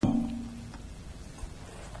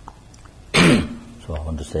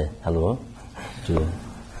want to say hello to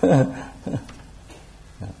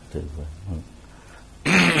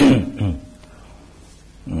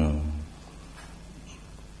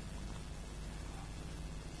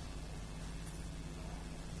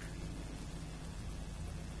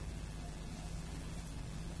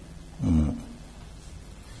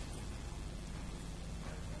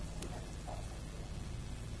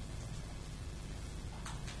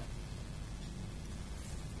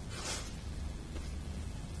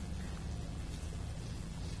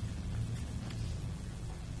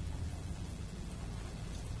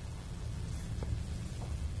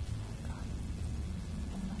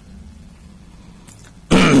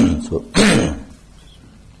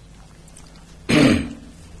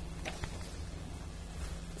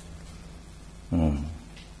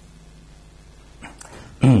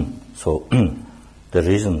So the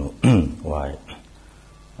reason why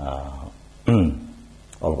all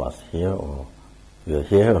of us here, or you're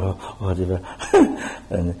here, or whatever,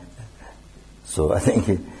 and so I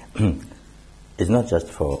think it's not just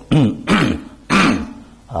for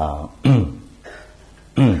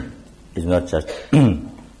it's not just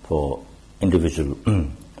for individual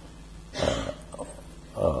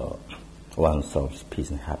oneself's peace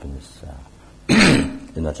and happiness.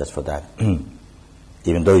 It's not just for that.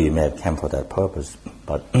 Even though you may have come for that purpose,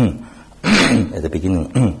 but at the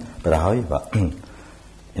beginning, but however, in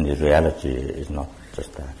the reality, it's not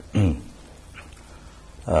just that.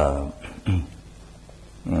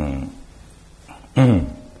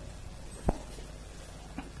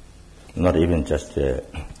 Not even just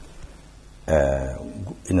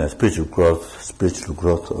spiritual growth,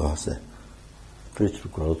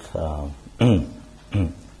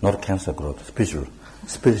 not cancer growth, spiritual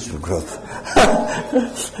growth,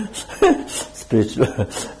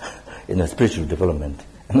 spiritual development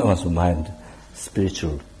in one's mind,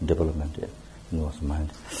 spiritual development in one's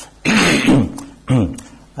mind.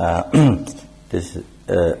 This,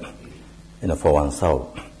 for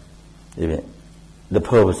oneself, even the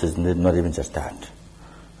purpose is not even just that.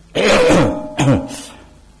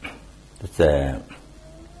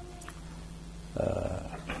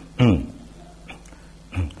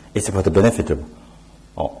 It's for the benefit of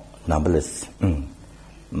numberless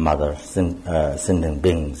mother sentient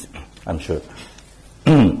beings. I'm sure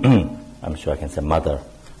I can say mother.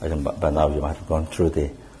 By now you might have gone through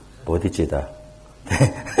the bodhicitta,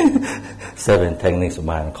 7 techniques of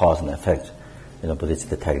mind, cause and effect.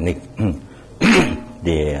 Bodhicitta technique,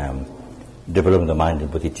 the development of the mind in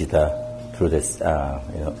bodhicitta through this,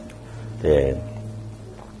 the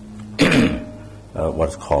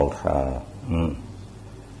what's called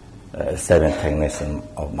 7 techniques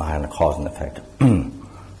of mind, cause and effect.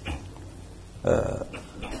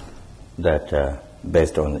 That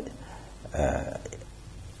based on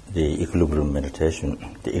the equilibrium meditation,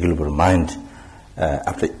 the equilibrium mind,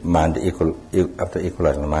 after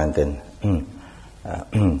equalizing the mind, then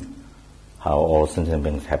how all sentient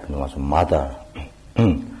beings happen was mother,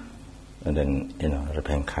 and then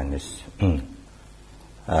repaying kindness.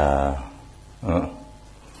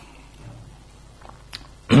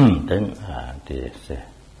 Then the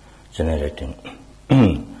generating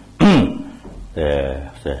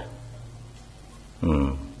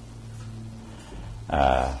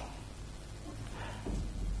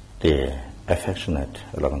the affectionate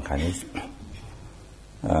loving kindness,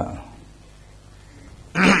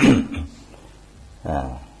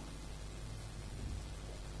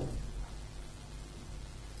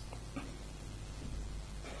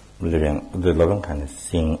 living the loving kindness,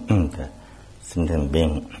 seeing the sentient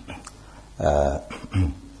being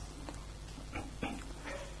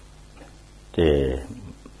the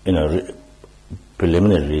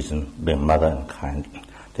preliminary reason being mother and kind,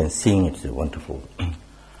 then seeing it is wonderful.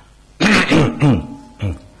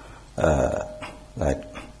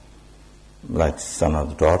 Like son or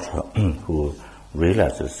daughter who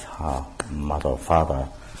realizes how mother or father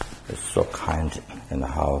is so kind, and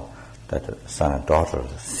how that son and daughter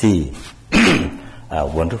see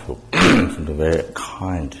wonderful, something very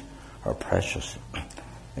kind or precious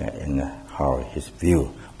in how his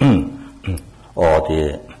view, or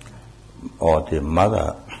the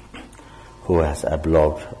mother who has a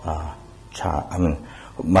beloved child.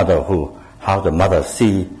 How the mother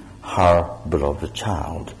see her beloved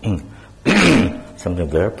child, something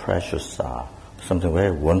very precious, something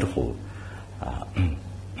very wonderful.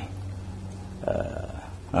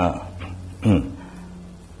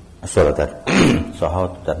 So how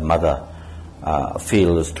that mother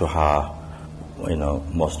feels to her,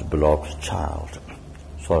 most beloved child,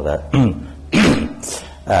 so that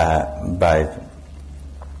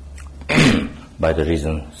by the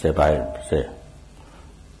reason,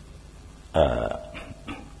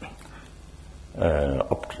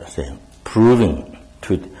 proving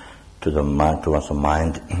to the mind, to one's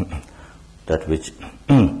mind, that which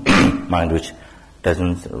mind which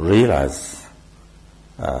doesn't realize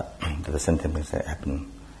that the same things that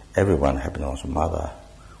happen, everyone happen also mother,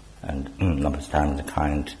 and numberless times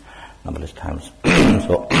kind, numberless times.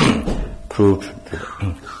 So proved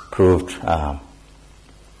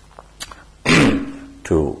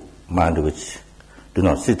to mind which do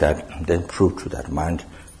not see that, then prove to that mind,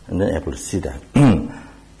 and then able to see that,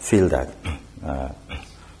 feel that,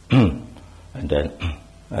 and then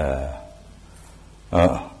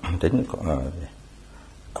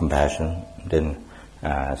compassion, then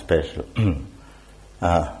special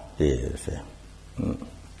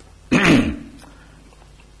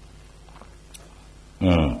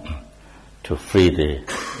to free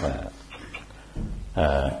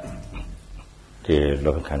the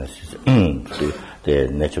loving kindness, the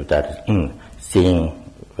nature of that is seeing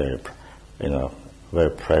very, very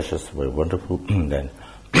precious, very wonderful. Then,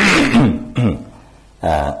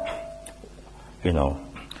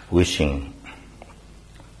 wishing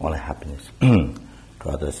only happiness to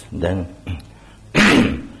others. Then,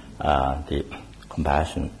 the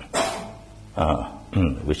compassion,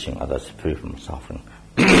 wishing others free from suffering.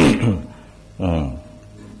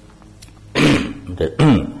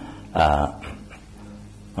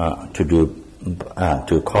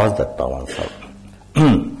 To cause that by oneself,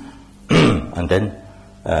 and then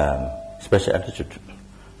special attitude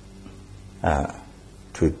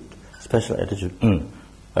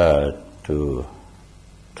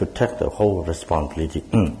to take the whole responsibility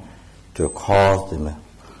to cause them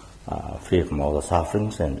free from all the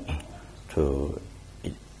sufferings, and to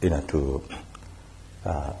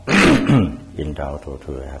endow or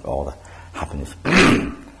to have all the happiness.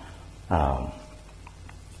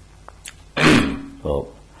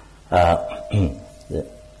 So,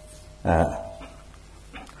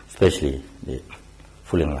 especially the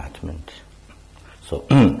full enlightenment. So,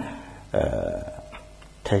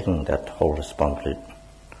 taking that whole responsibility,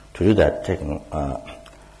 to do that, taking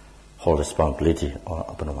whole responsibility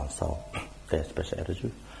upon oneself, their special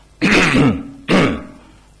attitude.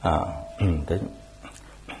 Then,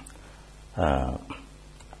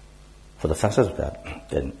 for the success of that,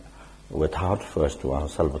 then without first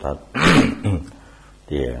oneself, without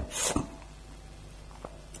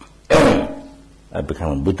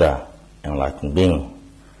becoming Buddha, enlightened being,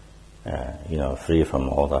 free from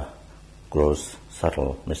all the gross,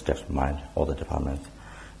 subtle mistakes of mind, all the defilements.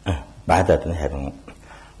 By that, then having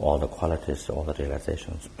all the qualities, all the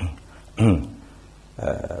realizations,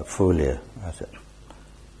 fully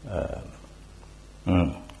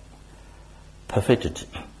perfected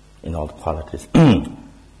in all the qualities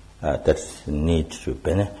that's need to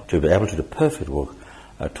be able to do perfect work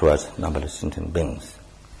towards numberless sentient beings.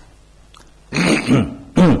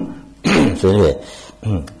 So anyway,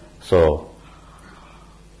 so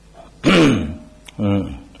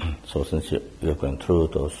since you have gone through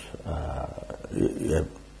those, you have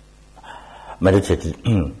meditated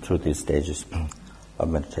through these stages of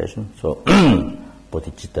meditation. So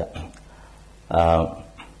bodhicitta.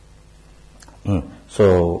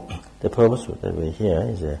 So the purpose that we're here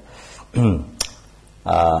is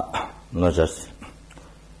not just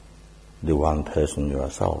the one person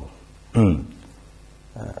yourself,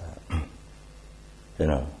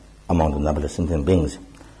 among the numberless sentient beings,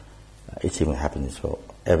 achieving happiness for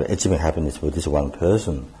this one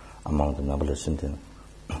person among the numberless sentient,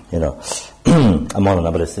 among the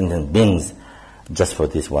numberless sentient beings, just for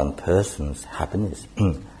this one person's happiness.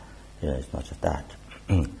 It's not just that.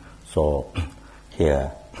 So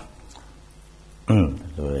here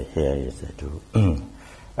is to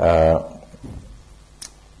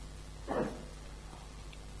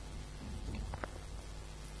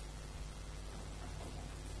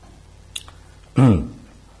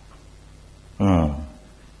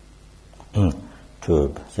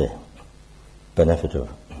to say benefit of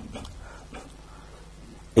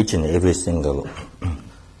each and every single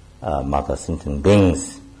mother sentient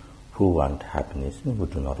beings who want happiness and who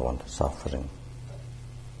do not want suffering.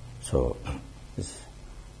 So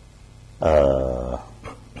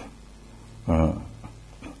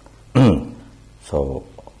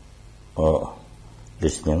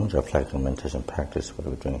listening, reflecting, meditation practice, what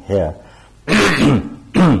we're doing here,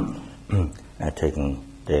 and taking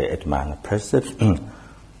the 8 minor precepts,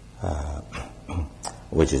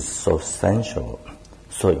 which is so essential,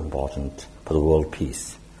 so important for the world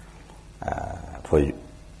peace, for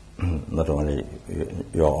not only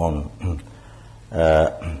your own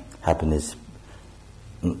happiness,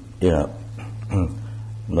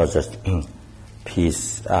 not just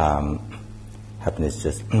peace happiness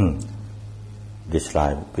just this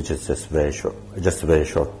life, which is just very short,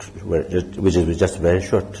 which is just very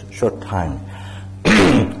short time.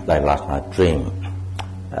 Like last night dream,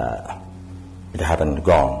 it happened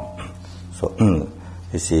gone. So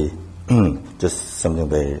you see, just something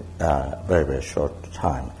very short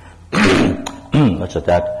time. Much of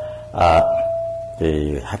that,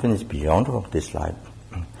 the happiness beyond of this life.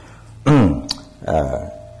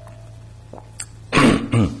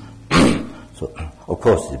 So of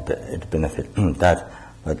course it benefits that,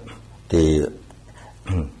 but the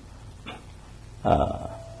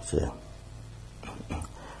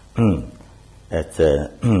it's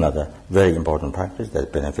another very important practice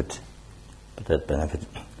that benefit to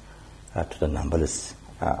the numberless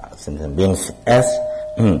sentient beings. As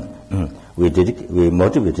we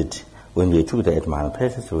motivated when we took the 8 minor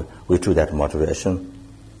places, we took that motivation,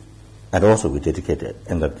 and also we dedicated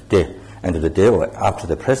end of the day or after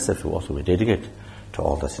the precepts, we dedicate to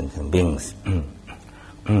all the sentient beings.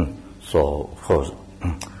 So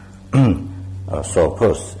of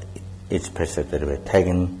course, each precept that we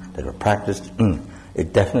taken, that we practiced,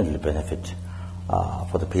 it definitely benefit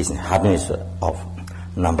for the peace and happiness of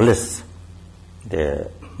numberless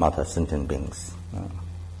the mother sentient beings.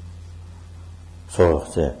 So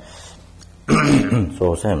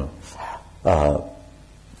same.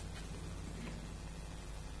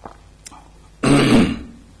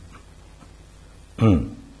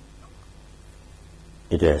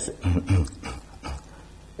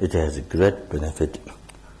 It has a great benefit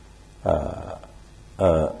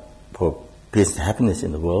for peace and happiness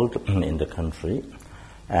in the world, in the country,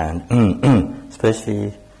 and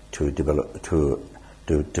especially to develop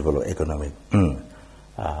economic, to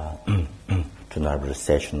not have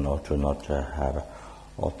recession or to not have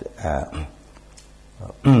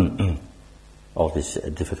all these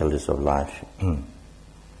difficulties of life,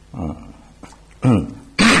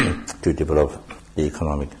 to develop the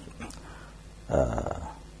economic.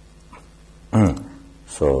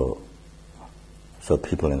 So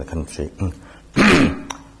people in the country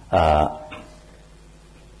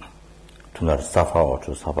to not suffer or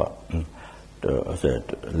to suffer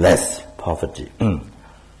less poverty.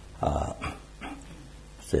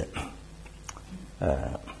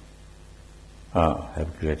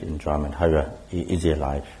 Have great enjoyment, have an easier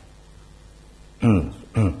life.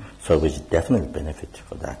 So which definitely benefit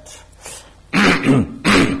for that.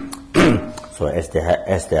 So as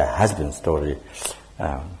there has been story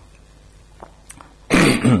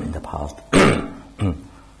in the past,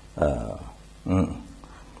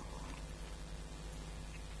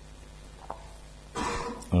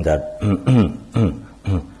 that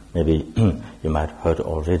maybe you might have heard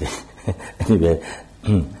already. Anyway,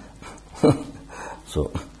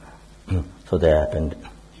 so that happened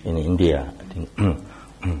in India, I think.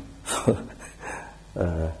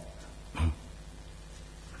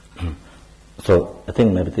 So I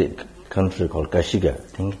think maybe the country called Kashiga, I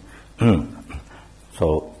think.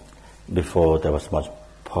 So before there was much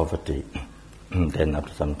poverty, then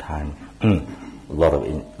after some time, a lot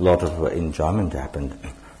of enjoyment happened.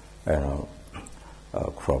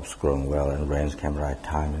 Crops growing well and rains came right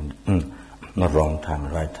time and not wrong time,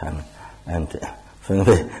 right time, and so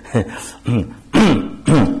anyway,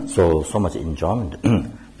 so much enjoyment,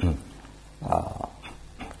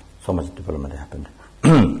 so much development happened.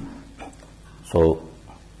 So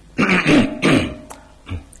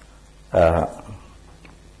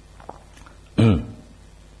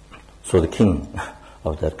so the king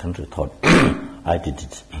of that country thought, I did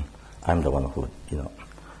it. I'm the one who,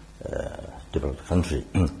 developed the country.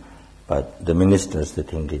 But the ministers, they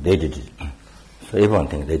think they did it. So everyone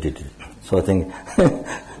thinks they did it. So I think,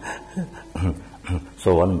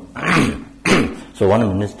 so one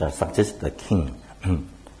minister suggested the king.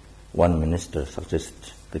 One minister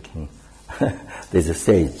suggested the king. There's a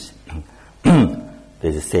sage.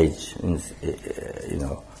 There's a sage,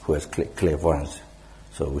 who has clairvoyance.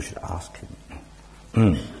 So we should ask him.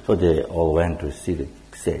 So they all went to see the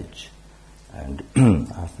sage and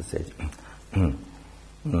asked the sage.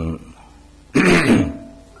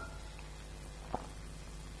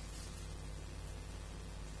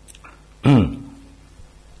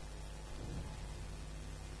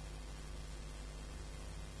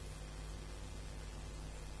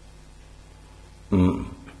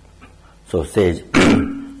 So sage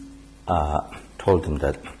told him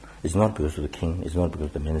that it's not because of the king, it's not because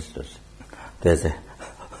of the ministers. There's a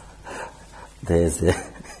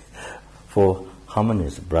 4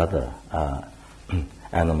 harmonious brother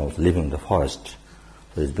animals living in the forest.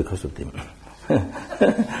 So it's because of them.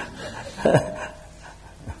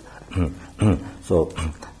 So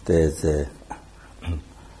there's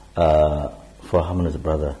four harmonious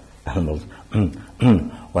brother animals.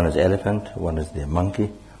 One is elephant, one is the monkey,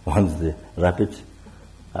 one is the rabbit,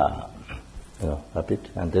 rabbit,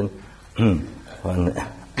 and then one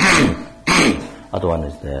other one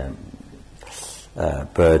is the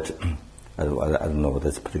bird. I don't know whether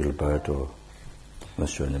it's a particular bird or I'm not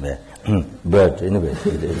sure anyway. Bird, anyway,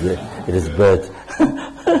 it is bird.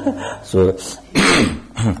 So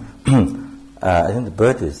I think the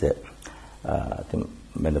bird is the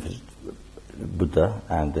manifest Buddha,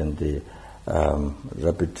 and then the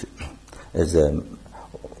rabbit is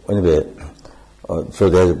anyway. So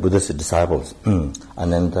they're Buddha's disciples,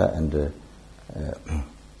 Ananda and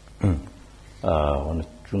one is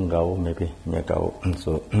Chungao, maybe Nyagao.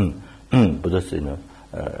 So Buddha's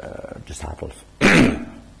disciples.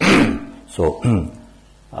 So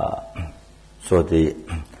the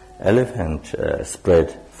elephant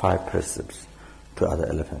spread 5 precepts to other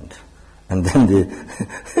elephant, and then the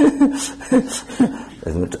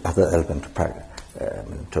other elephant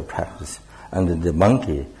to practice, and then the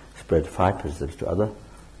monkey spread 5 precepts to other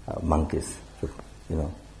monkeys to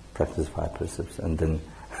practice 5 precepts, and then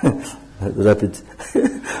the rabbit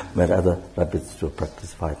made other rabbits to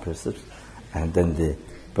practice 5 precepts, and then the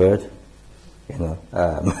bird made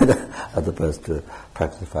other birds to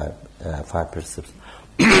practice 5 precepts.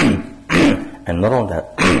 And not only that,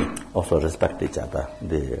 also respect each other.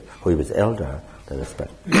 Who is elder, they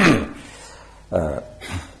respect.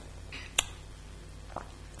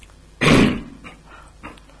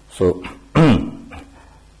 So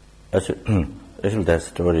actually that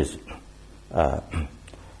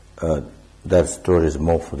story is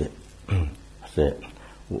more for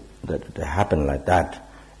that happen like that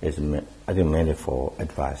is, I think, mainly for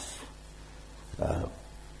advice.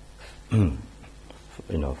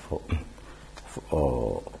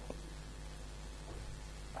 For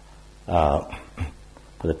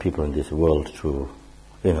the people in this world to,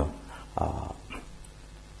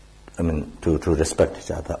 to respect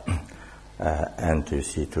each other, and to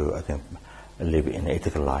I think, live an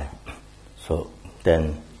ethical life. So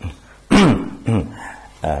then,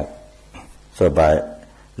 so by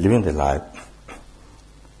living the life,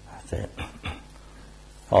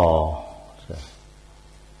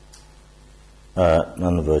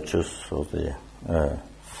 non-virtuous, or the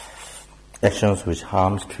actions which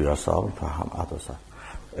harms to yourself to harm others.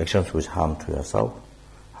 Actions which harm to yourself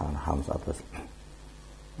and harms others.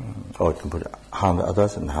 Or you can put harm to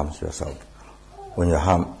others and harms yourself. When you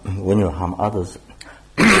harm others,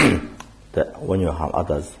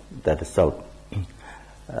 that is self.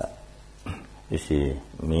 You see,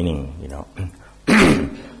 meaning,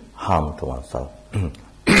 harm to oneself.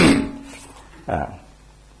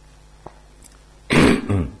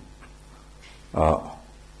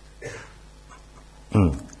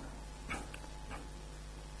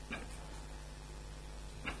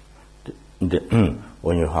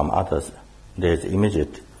 When you harm others, there's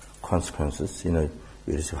immediate consequences. You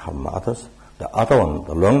receive harm others. The other one,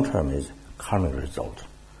 the long term, is karmic result.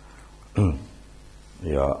 You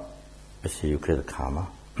create karma.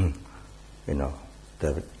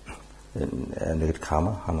 The negative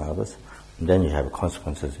karma, harm others. And then you have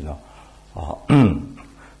consequences.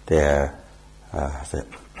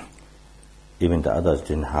 Even the others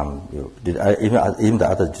didn't harm you. Even the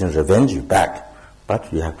others didn't revenge you back,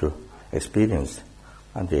 but you have to experience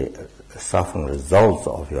the suffering results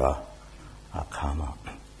of your karma.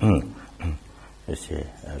 You see,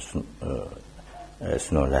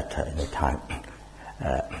 sooner or later in time.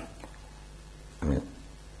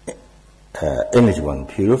 Energy one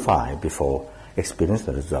purify before experience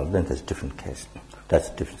the result, then that's a different case. That's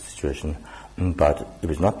a different situation. But if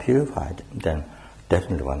it's not purified, then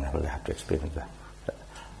definitely one will have to experience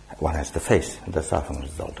one has to face the suffering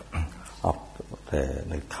result of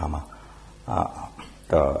the karma,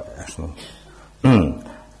 the action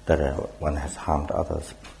that one has harmed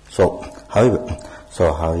others. So, however,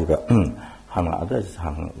 harming others is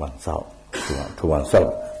harming oneself to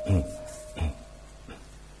oneself.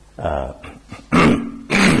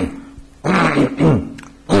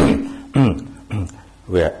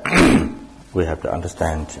 We have to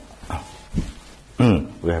understand.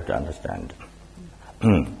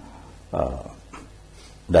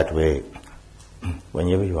 That way,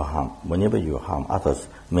 whenever you harm others,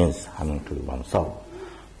 means harming to oneself.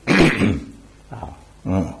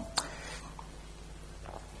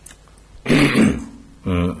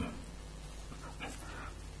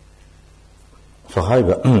 So,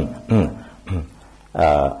 however,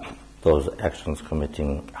 those actions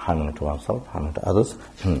committing harming to oneself, harming to others,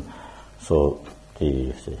 so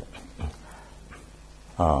the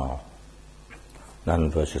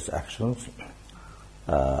non-virtuous actions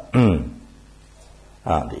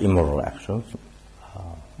the immoral actions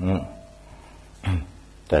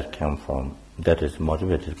that is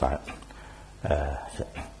motivated by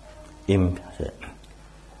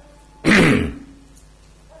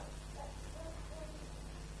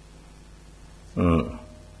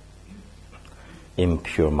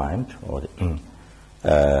impure mind, or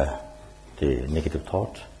the negative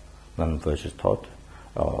thought, non-virtuous thought,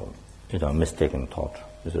 or mistaken thought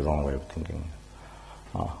is the wrong way of thinking.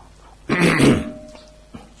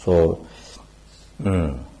 So,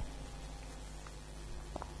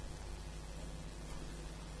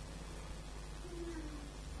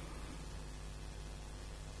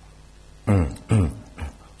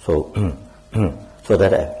 so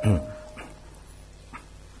that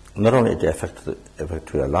not only it affects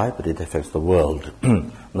your life, but it affects the world.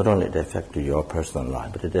 Not only it affects your personal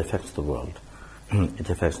life, but it affects the world. It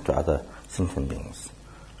affects to other sentient beings.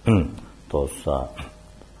 Those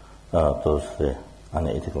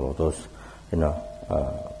unethical, or those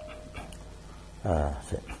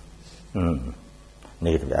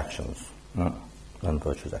negative actions,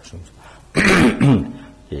 non-virtuous actions,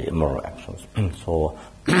 the immoral actions. So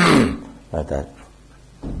that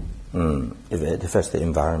if it affects the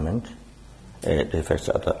environment, it affects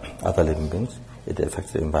other living beings. It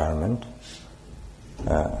affects the environment.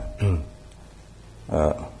 Then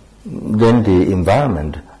the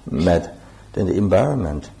environment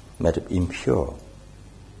made impure,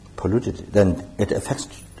 polluted. Then it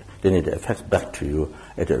affects back to you.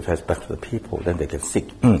 It affects back to the people. Then they get sick.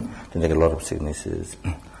 Then they get a lot of sicknesses.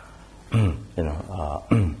 A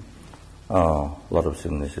lot of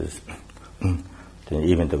sicknesses. Then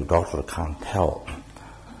even the doctor can't tell.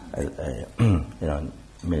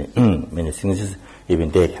 Many sicknesses,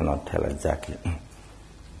 even they cannot tell exactly.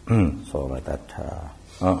 So like that.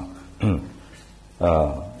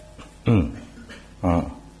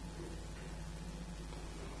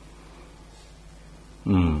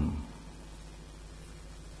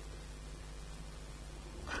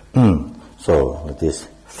 So like this.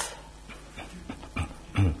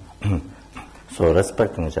 So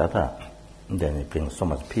respecting each other, then it brings so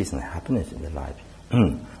much peace and happiness in the life,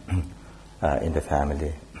 in the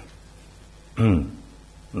family. You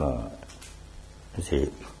see,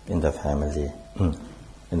 in the family,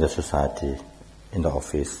 in the society, in the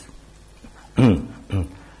office.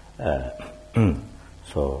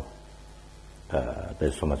 So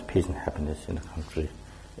there's so much peace and happiness in the country,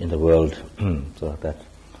 in the world. So that.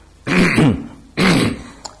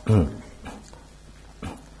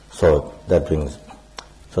 So that brings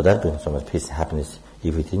so much peace and happiness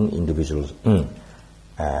within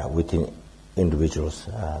individuals,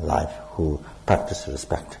 life who practice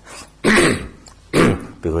respect,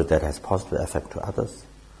 because that has positive effect to others.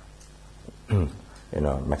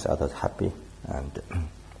 Makes others happy, and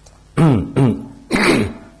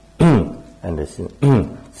and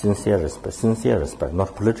sincere respect,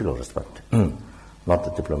 not political respect, not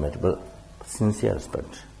the diplomatic, but sincere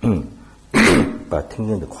respect. By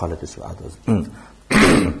thinking the qualities of others.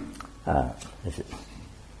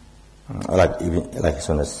 Like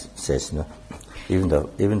Sona says, even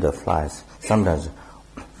the flies, sometimes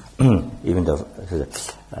even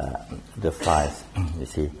the flies, you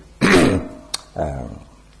see,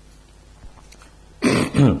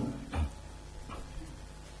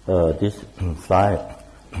 this fly,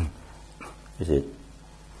 you see,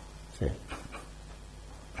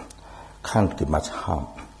 can't do much harm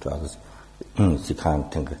to others. She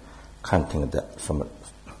can't think that someone,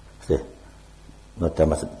 not that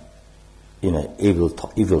much, evil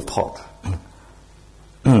thought.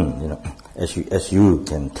 As you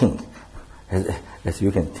can think,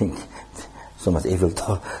 so much evil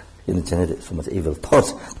thought generated, so much evil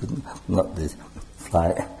thoughts. Not this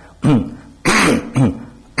fly,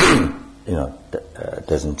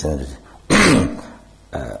 doesn't generate.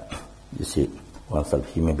 You see, oneself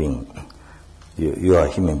human being. You are a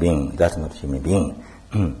human being. That's not a human being.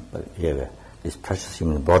 But you have this precious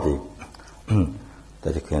human body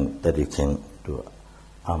that you can do.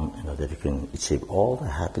 That you can achieve all the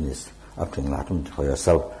happiness up to enlightenment for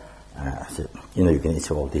yourself. You can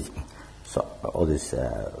achieve all these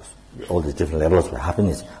different levels of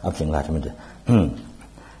happiness up to enlightenment. You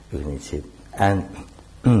can achieve, and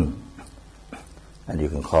you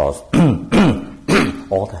can cause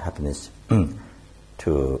all the happiness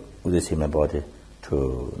to this human body,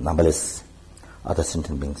 to numberless other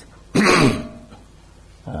sentient beings.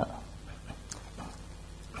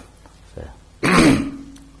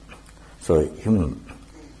 So human,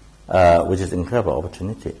 which is incredible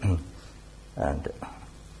opportunity, and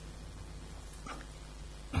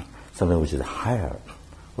something which is higher,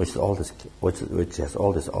 which has all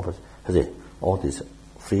this all this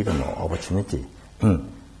freedom or opportunity,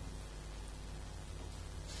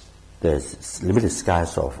 there's limited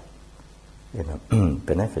skies of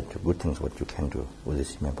benefit, good things what you can do with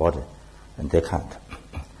this human body, and they can't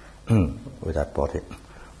with that body.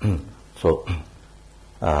 So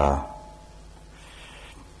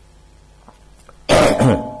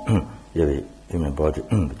the human body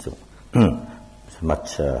it's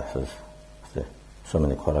much so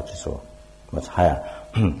many qualities, so much higher.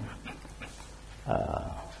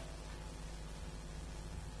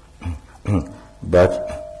 But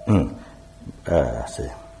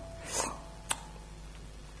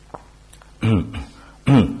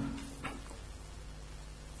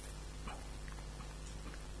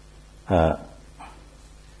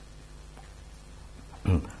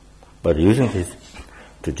but using this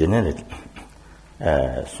to generate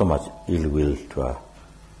so much ill will to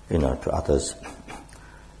to others,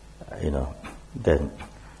 then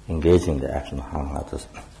engaging the action of harming others.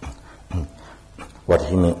 What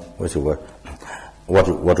he mean was what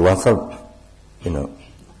oneself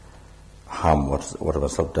harm what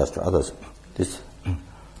oneself does to others, this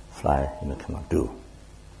fly cannot do.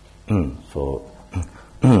 So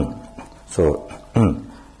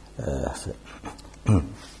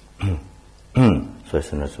as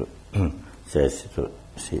soon as says to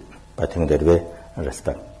see by taking that way and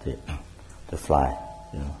respect the fly,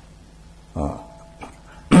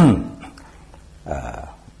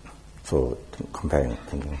 so comparing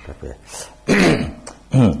thinking that way.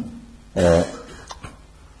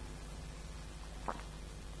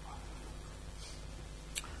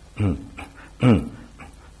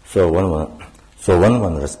 So when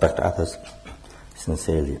one respect others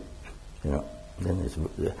sincerely, then it's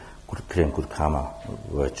creating good karma,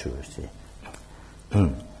 virtue. See,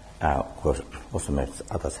 of course, also makes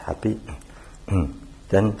others happy.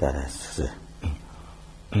 Then that has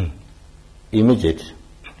immediate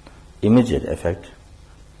effect,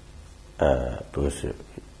 because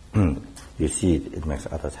you see it makes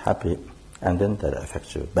others happy, and then that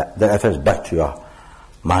affects you. That affects back to your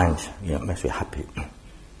mind. Makes you happy.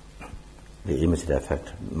 The immediate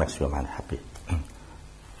effect makes your mind happy.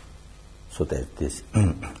 So that this.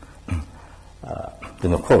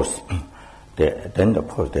 Then of course,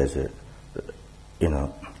 there's a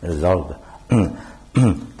result.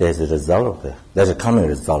 There's a result of there's a coming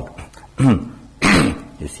result.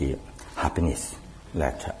 You see, happiness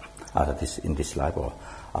later, after this, in this life or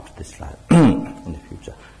after this life, in the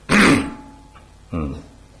future.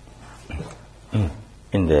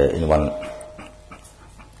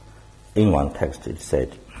 In one text it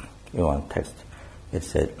said,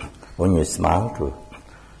 when you smile to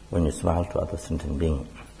other sentient being,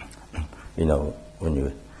 when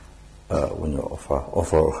you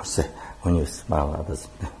offer say, when you smile at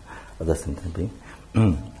other sentient being,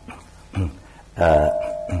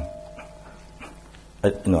 I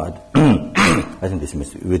think this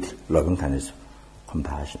means with loving kindness,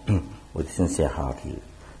 compassion, with sincere heart,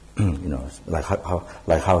 like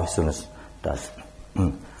how his students does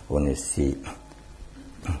when you see,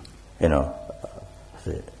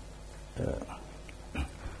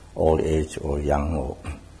 old age or young or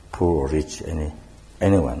poor or rich,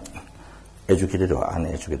 anyone, educated or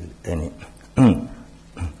uneducated, any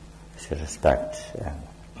respect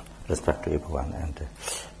to everyone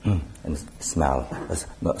and smile.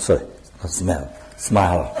 Smile.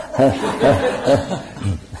 Smile.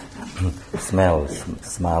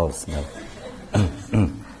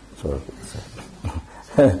 So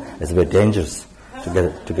it's very dangerous to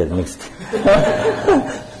get mixed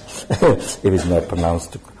if it's not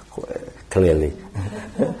pronounced clearly.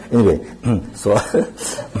 Anyway, so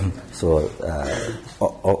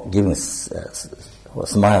giving a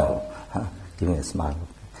smile, giving a smile.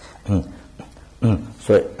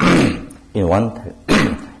 So in one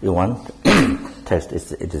text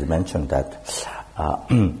it is mentioned that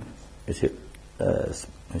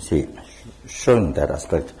showing that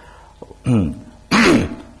aspect.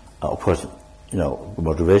 Of course,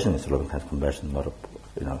 motivation is loving kindness, compassion, not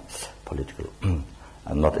political, and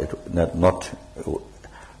not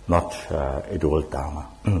ideal dharma.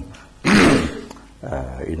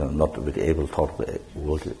 Not with able thought of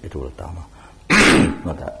ideal dharma.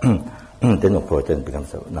 Not that. Then of course, then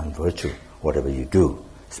becomes a non-virtue. Whatever you do,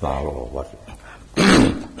 smile or what.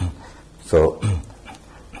 So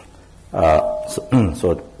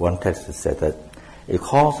one text said that it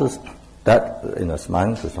causes that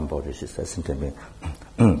smiling to somebody is a sentient being.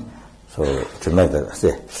 So to make that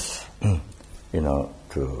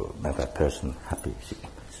to make that person happy,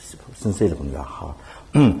 sincerely from your heart.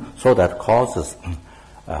 So that causes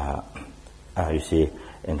you see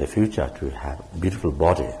in the future to have beautiful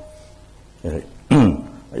body. You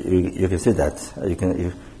can see that you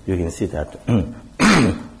can see that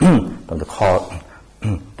from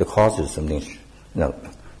the cause is something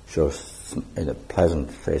shows a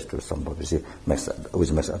pleasant face to somebody,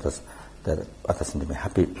 which makes others to be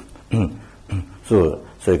happy. So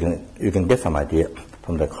you can get some idea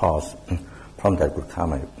from the cause, from that good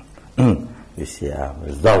karma. You see a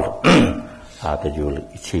result that you will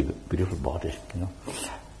achieve beautiful body.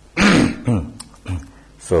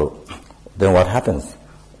 So then what happens?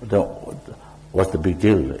 What's the big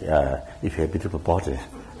deal if you have a beautiful body?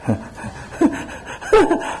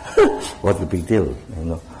 What's the big deal?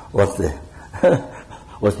 What's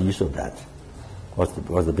the use of that?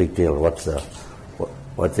 What's the big deal? What's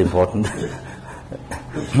important?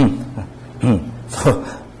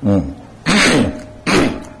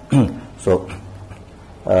 So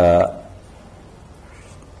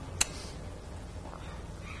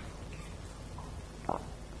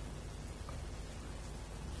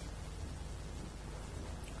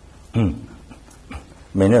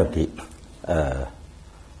many of the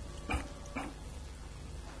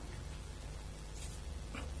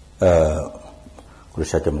Guru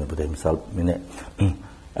Shakyamuni Buddha himself, many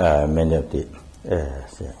of the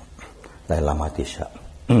like Lama Tisha,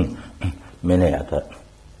 many other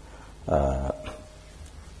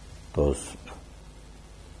those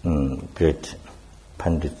great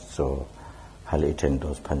pandits or highly trained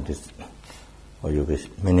those pandits or yogis,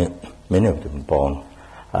 many of them born,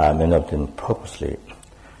 many of them purposely,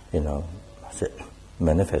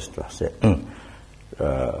 manifest,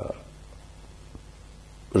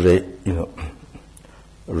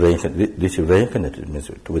 this reincarnated means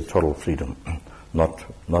with total freedom, not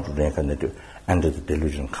reincarnated under the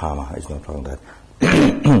delusion karma. It's not talking that.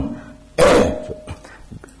 So,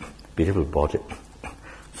 beautiful body,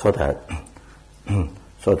 so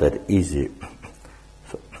that easy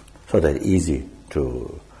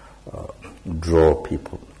to draw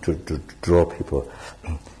people,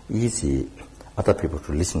 easy other people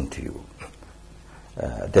to listen to you.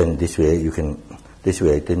 Then this way you can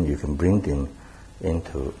bring them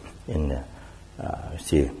into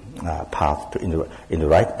path in the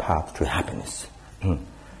right path to happiness. You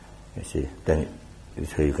see, then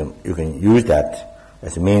so you can use that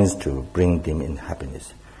as a means to bring them in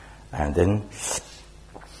happiness, and then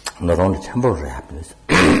not only temporary happiness,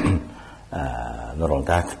 not only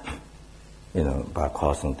that, by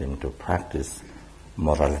causing them to practice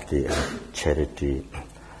morality and charity,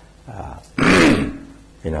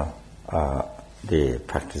 they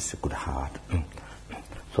practice a good heart.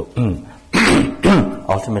 So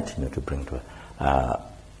ultimately, to bring to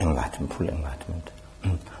enlightenment, full enlightenment.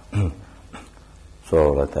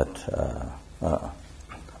 So like that.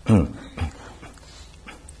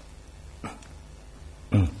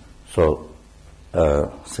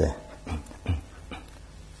 Say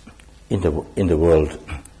in the world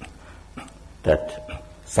that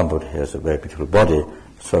somebody has a very beautiful body,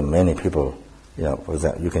 so many people, for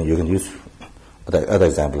example, you can use other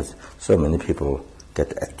examples. So many people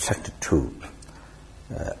get attracted to,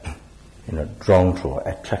 drawn to or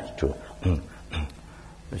attracted to.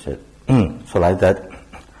 So like that.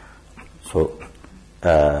 So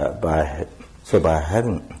by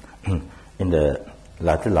having in the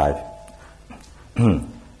latter life,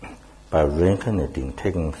 by reincarnating,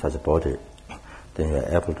 taking such a body, then you are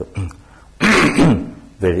able to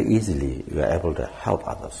very easily you are able to help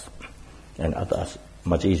others, and others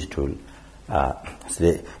much easier to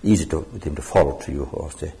easy to them to follow to you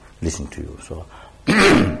or say listen to you. So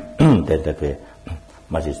that way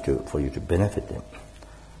much easier for you to benefit them,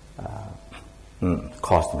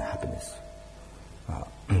 cause them happiness.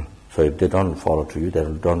 So if they don't follow to you, they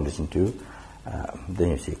don't listen to you, then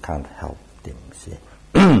you see can't help them. See,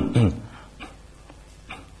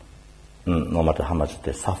 no matter how much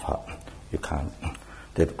they suffer, you can't.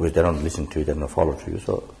 Because they don't listen to you, they don't follow to you.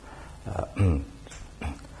 So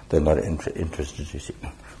they're not interested. You see,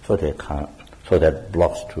 so they can't. So that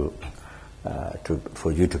blocks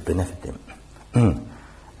for you to benefit them,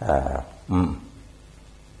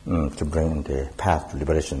 to bring the path to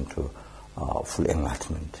liberation to full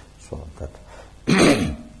enlightenment. So that.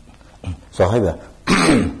 So however,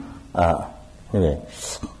 anyway.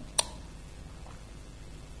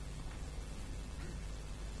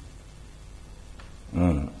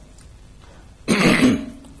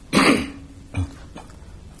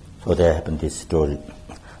 So there happened this story.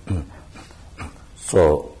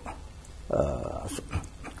 So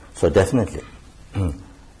definitely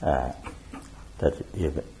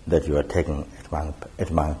that you are taking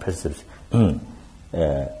advanced precepts,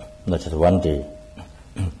 not just one day,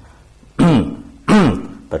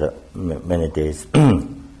 but many days.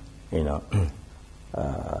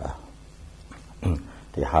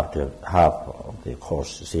 they have the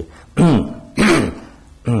course, you see,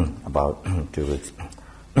 about 2 weeks,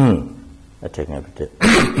 taking every day,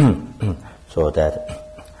 so that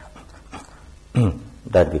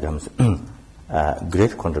that becomes a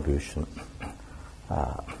great contribution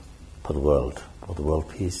for the world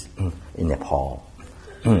peace in Nepal,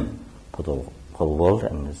 for the world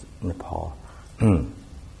and Nepal.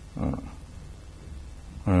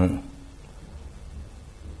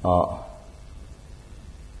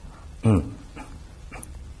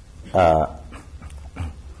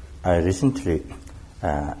 I recently,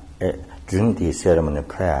 during the ceremony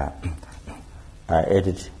prayer, I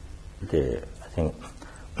added in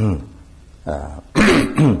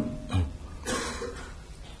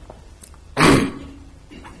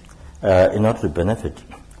order to benefit,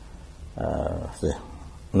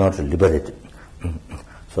 in order to liberate.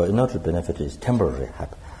 So in order to benefit is temporary,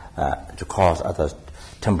 to cause others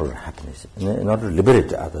temporary happiness. In order to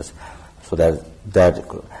liberate others, so that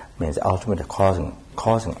means ultimate causing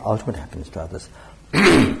ultimate happiness to others.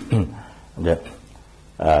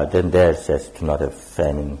 Then there says to not have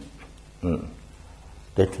famine, then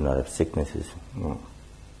to not have sicknesses.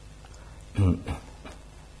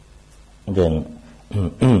 Then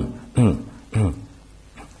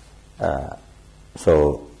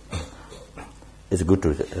so it's good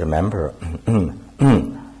to remember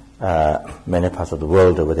many parts of the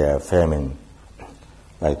world where there are famine,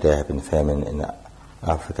 like there have been famine in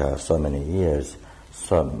Africa so many years,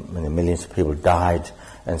 so many millions of people died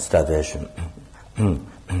and starvation.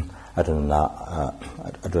 I don't know,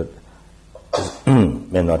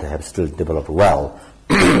 may not have still developed well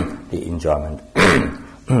the enjoyment,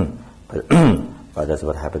 but that's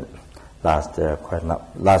what happened last quite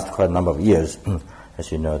a number of years.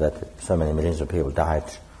 As you know, that so many millions of people died,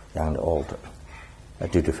 young and old,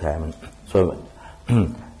 due to famine. So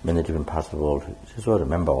many different parts of the world. Just so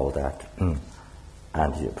remember all that, and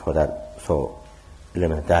for that, so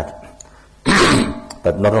eliminate that.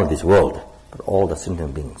 But not only this world, but all the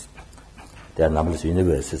sentient beings. There are numberless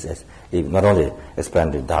universes, as not only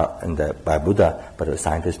explained by Buddha, but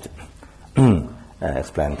scientists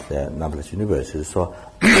explained the numberless universes. So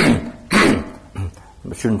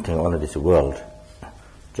we shouldn't think only this world,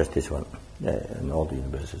 just this one, and all the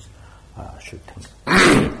universes should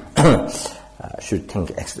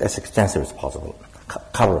think as extensive as possible,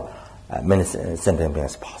 cover many sentient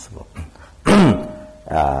beings as possible.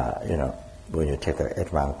 When you take the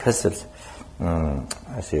 8 round precepts,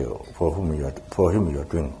 I say for whom you are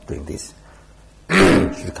doing this,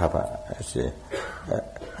 should cover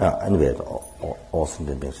anyway all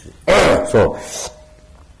sentient beings. So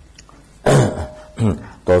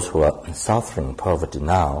those who are suffering poverty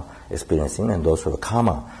now, experiencing, and those who have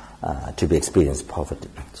karma to be experiencing poverty.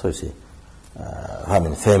 So you see,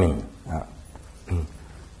 famine.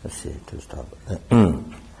 Let's see, to stop.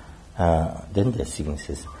 Then the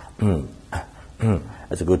sicknesses.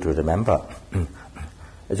 It's good to remember.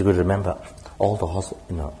 It's good to remember all the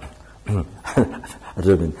hospitals.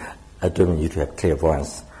 I don't mean you to have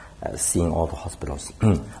clairvoyance, seeing all the hospitals.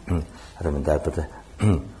 I don't mean that, but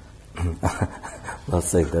not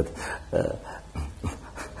saying that.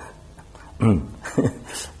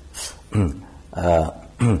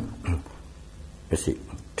 You see,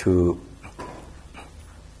 to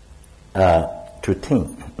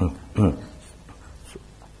think.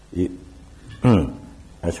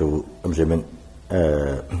 So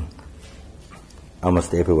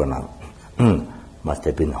almost everyone now must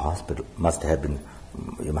have been hospital.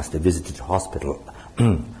 You must have visited hospital.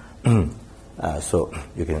 So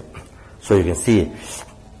you can see.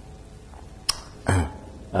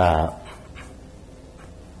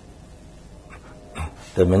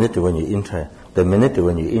 The minute when you enter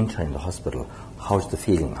in the hospital, how's the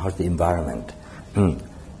feeling? How's the environment?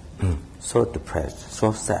 So depressed,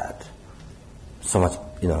 so sad, so much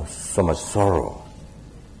sorrow.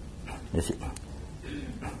 You see,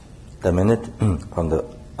 the minute from the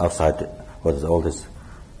outside, what is all this,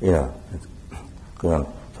 going on.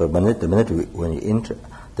 So the minute when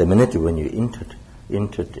you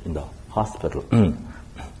entered in the hospital,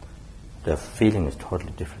 the feeling is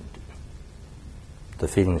totally different. The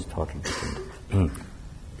feeling is totally different.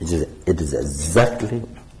 It is exactly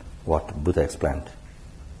what Buddha explained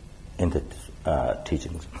in the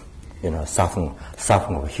teachings. Suffering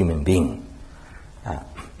of a human being.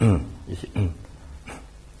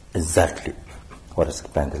 Exactly what is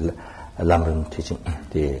explained. The Lamrim teaching,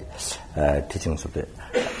 the teachings of the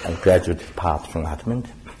graduate path from enlightenment.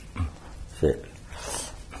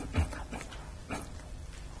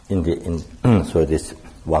 So this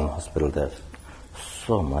one hospital, there's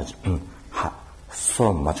so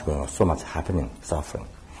much going on, so much happening, suffering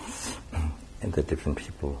in the different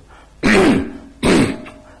people.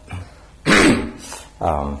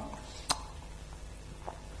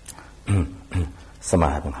 Some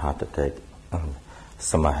are having heart attack,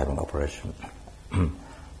 some are having operation,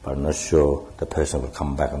 but I'm not sure the person will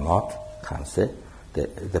come back or not. Can't say.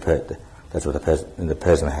 That's what the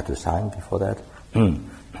person had to sign before that.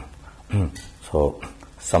 So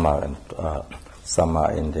some are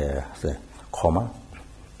in the coma.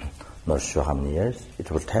 Not sure how many years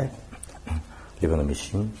it will take. Live on a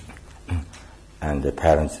machine, and the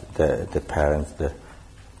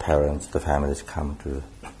families come to,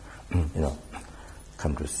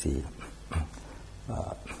 come to see.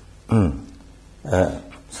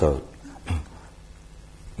 So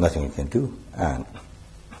nothing you can do, and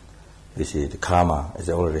you see the karma is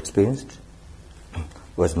already experienced,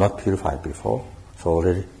 was not purified before, so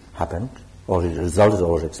already happened, already the result is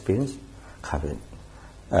already experienced.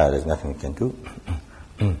 There's nothing you can do.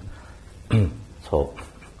 So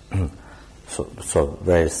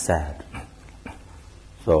very sad.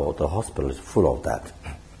 So the hospital is full of that.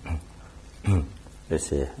 You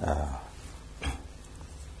see,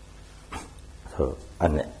 so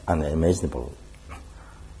unimaginable.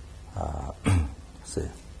 See.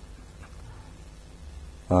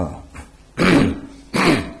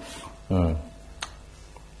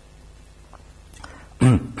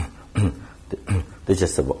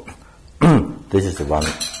 This is one.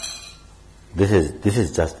 This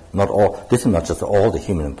is just not all. This is not just all the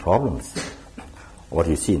human problems. What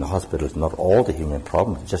you see in the hospital is not all the human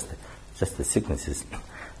problems. Just the sicknesses,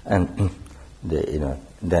 and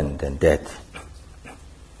then death.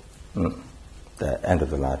 The end of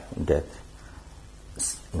the life, death.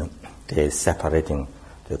 They are separating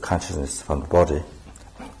the consciousness from the body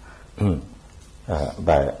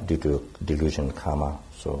due to delusion, karma.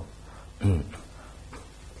 So,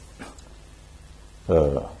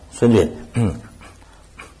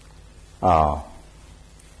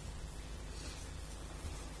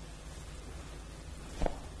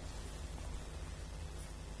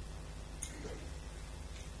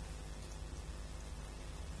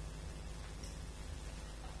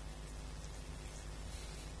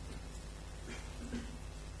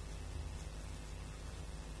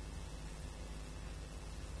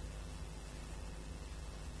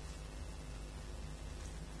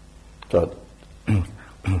 So,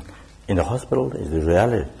 in the hospital is the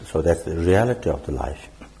reality. So that's the reality of the life.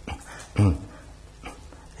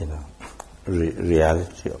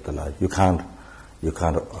 Reality of the life. You can't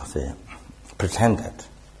say pretend that.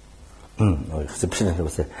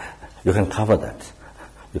 You can cover that.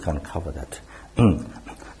 You can cover that.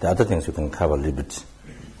 The other things you can cover a little bit.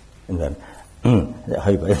 And then,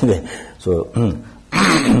 anyway, so.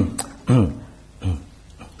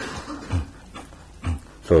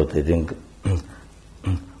 So they think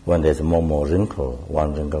when there's more wrinkle,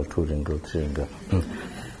 1 wrinkle, 2 wrinkle, 3 wrinkle,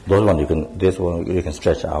 this one you can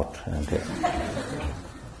stretch out, and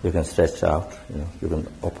you can stretch out. You can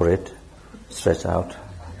operate, stretch out.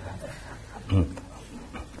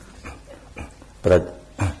 But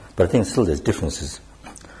I think still there's differences.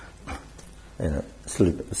 Still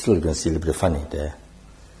you can see a little bit funny there.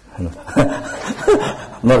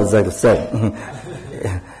 Not exactly the same.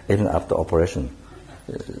 Even after operation.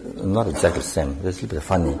 Not exactly the same. There's a little bit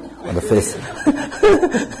funny on the face.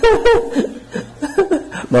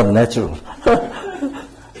 Not natural.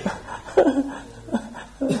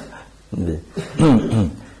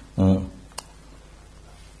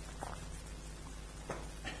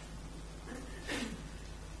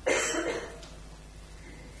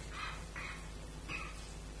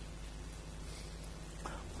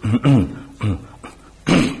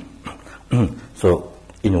 So,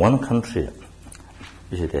 in one country,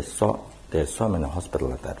 you see, there's so many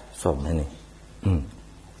hospitals like that, so many. In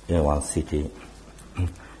one city,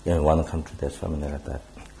 in one country, there's so many like that.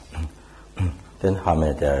 Then how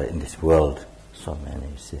many there are in this world? So many,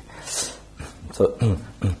 you see. So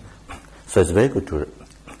it's very good to.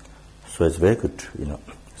 So it's very good,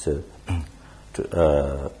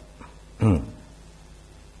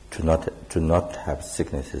 to not have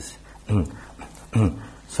sicknesses.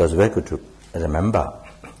 So it's very good to remember,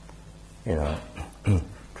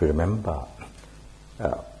 to remember,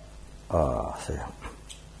 say,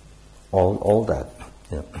 all that,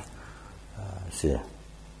 see,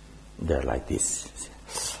 they're like this.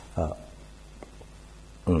 To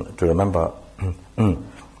remember,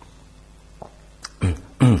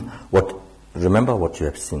 remember what you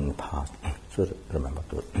have seen in the past. So remember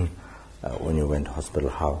when you went to hospital,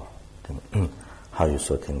 how you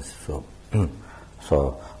saw things. So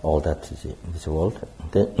So all that is in this world.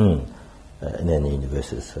 Then, in any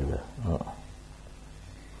universes.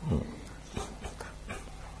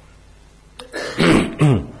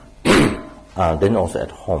 Then also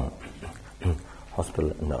at home,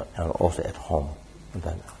 hospital, and also at home.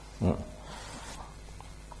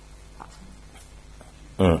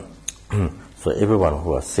 So everyone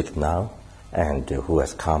who is sick now and who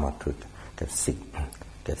has karma to get sick,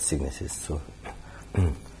 get sicknesses. So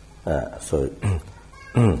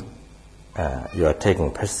you are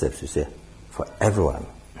taking precepts, you see, for everyone,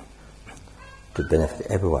 to benefit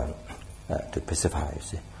everyone, to pacify, you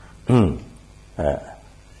see,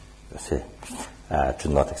 to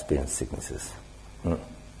not experience sicknesses.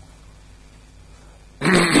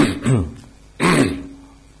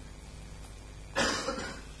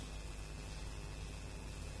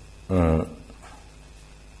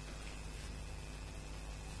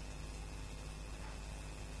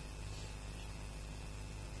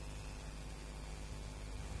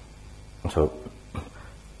 So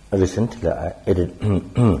recently I added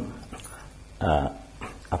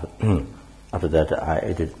after that I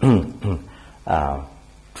added to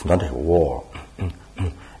not have war,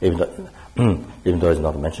 even though it's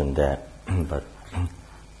not mentioned there, but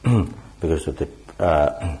because of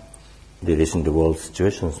the recent world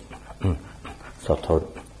situations, so I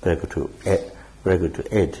thought very good to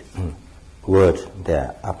add word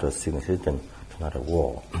there after sicknesses to not have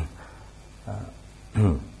war.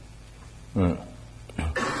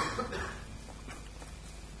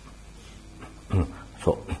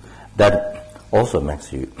 So that also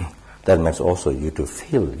makes you to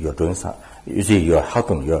feel you're doing something. You see, you're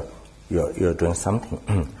helping. You're doing something.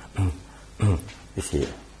 You see,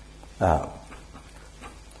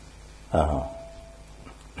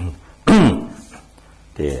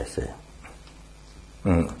 yes.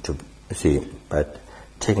 To see, but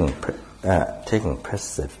taking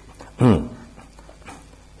precepts.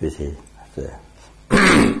 You see,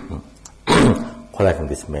 collecting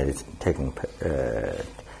this medicine, taking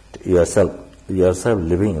yourself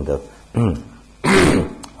living in the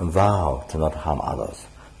vow to not harm others.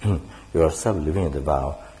 Yourself living in the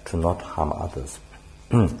vow to not harm others.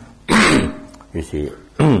 You see,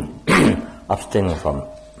 abstaining from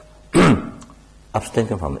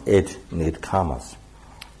 8 negative karmas.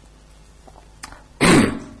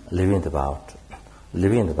 Living in the vow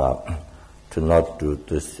to not do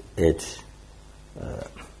this 8.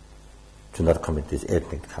 To not commit these 8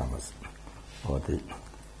 negative karmas, or the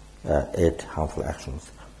 8 harmful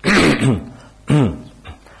actions.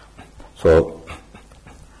 So,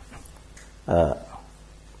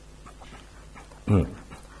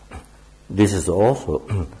 this is also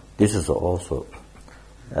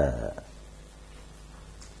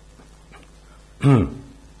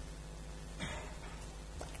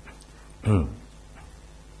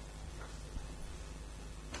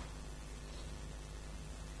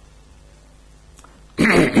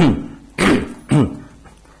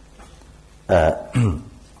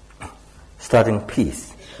starting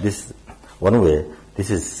peace. This one way. This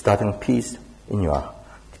is starting peace in your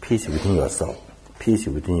peace within yourself. Peace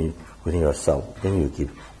within yourself. Then you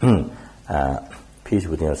give peace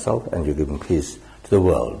within yourself, and you're giving peace to the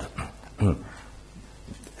world.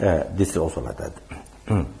 This is also like that.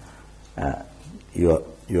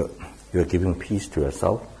 You're giving peace to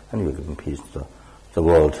yourself, and you're giving peace to the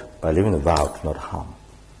world by living a vow to not harm.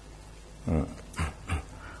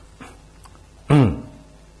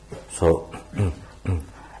 So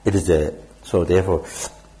it is so therefore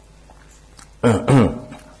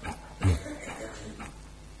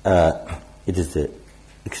it is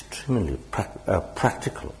extremely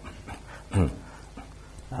practical.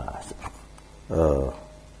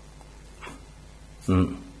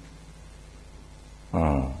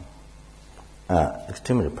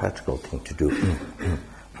 Extremely practical thing to do.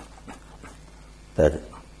 That,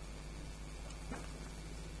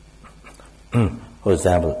 for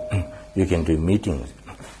example, you can do meetings.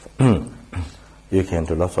 You can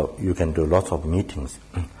do lots of meetings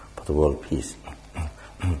for the world peace.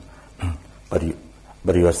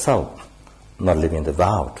 But yourself not living the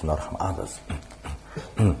vow to not harm others.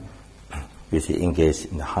 You see, engage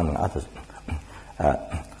in harming others,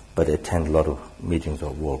 but attend a lot of meetings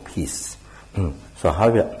of world peace. So,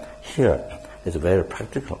 however, here is very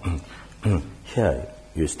practical. Here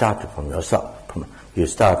you start from yourself. You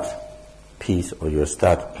start peace, or you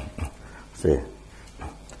start,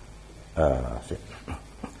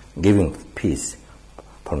 giving peace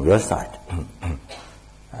from your side.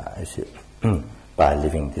 You see, by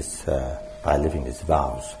living these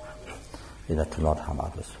vows, to not harm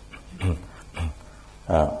others.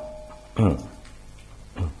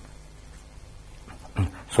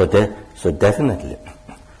 definitely,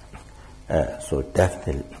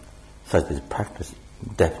 such a practice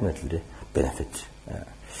definitely benefits.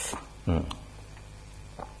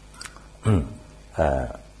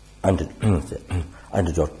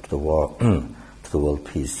 Antidote to the war, to the world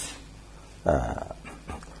peace. Not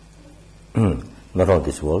only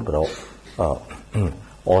this world, but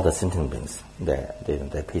all the sentient beings, their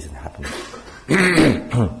peace and happiness.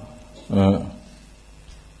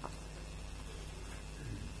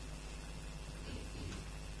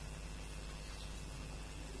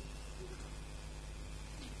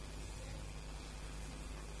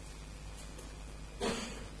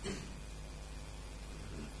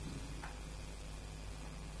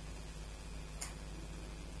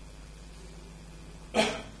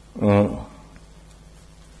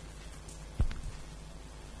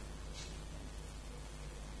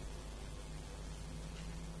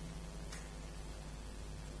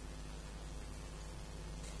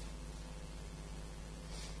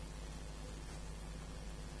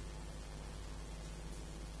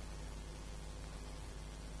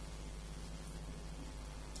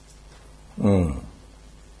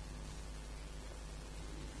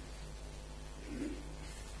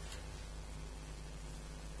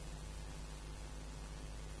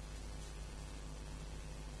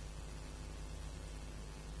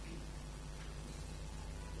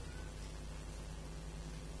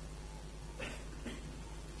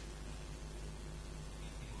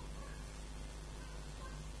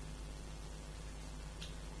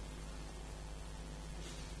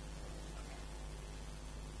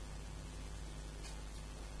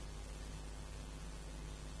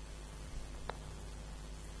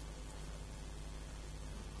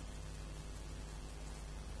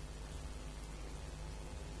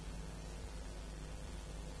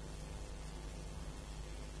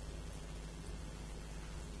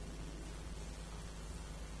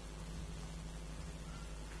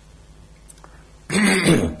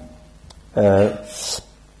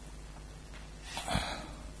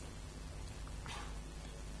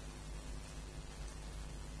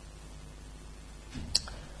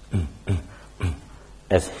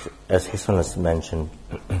 As His Holiness mentioned,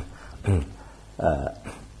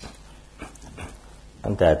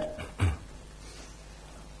 and that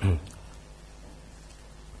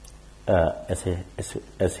as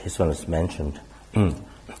His Holiness mentioned,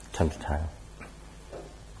 time to time,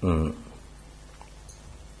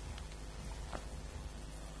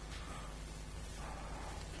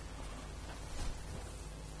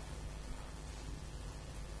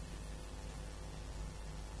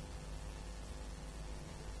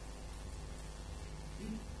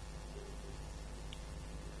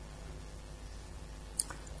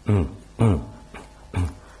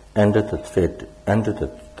 under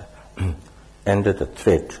the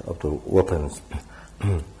threat of the weapons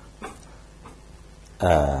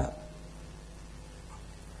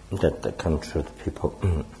that the country, the people,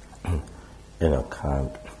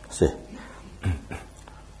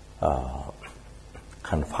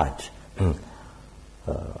 can't fight.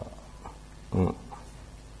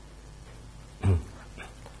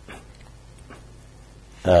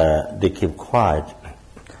 They keep quiet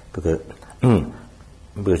because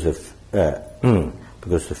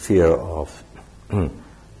the fear of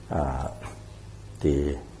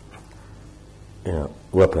the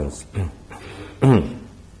weapons,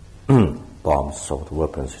 bombs, sort of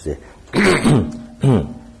weapons. You see,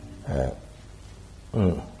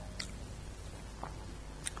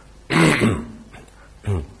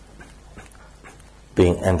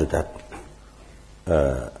 being under that,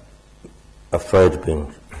 afraid of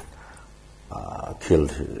being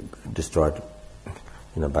killed, destroyed,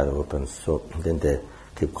 by the weapons. So then they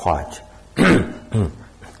keep quiet.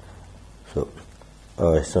 So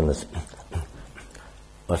as soon as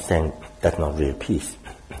was saying that's not real peace.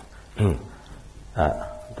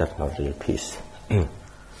 That's not real peace.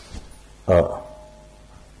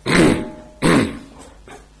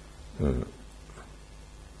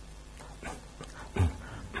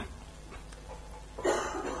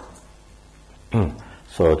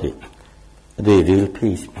 So the real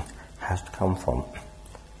peace has to come from,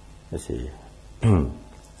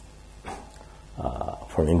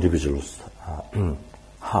 from individuals'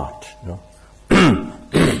 heart.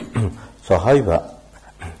 So, however,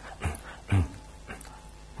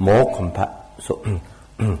 more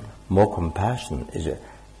compassion is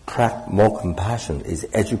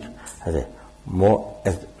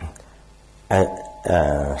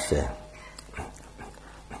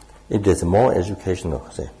if there's more educational,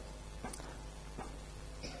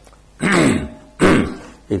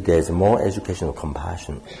 if there's more educational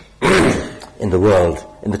compassion in the world,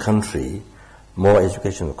 in the country, more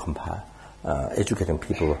education, educating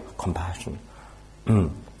people compassion,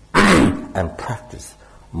 and practice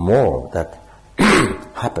more that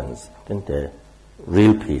happens, then the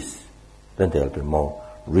real peace, then there will be more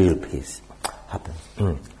real peace happens.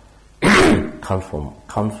 comes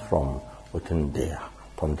from within there,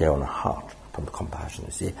 from their own heart, from compassion,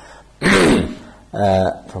 you see.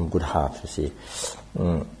 From good heart, you see.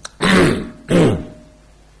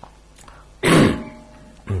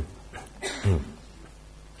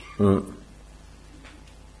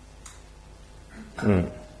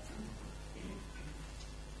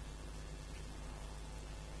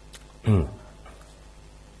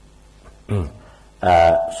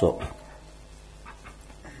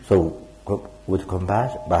 So with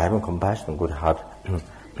compassion, by having compassion, good heart,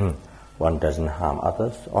 one doesn't harm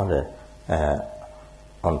others.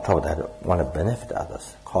 On top of that, one benefit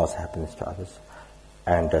others, cause happiness to others,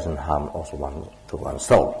 and doesn't harm also one's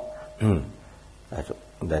soul. That's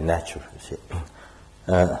the nature, you see.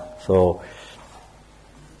 So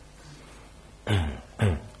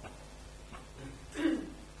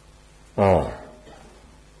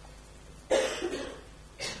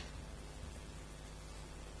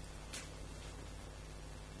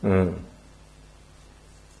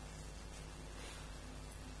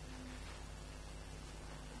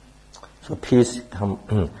So peace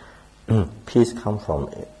comes from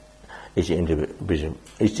each individual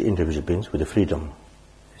beings with the freedom.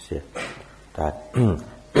 You see that.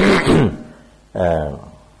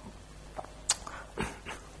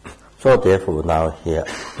 So therefore, now here.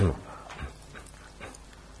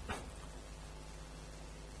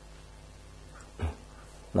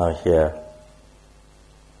 Now here.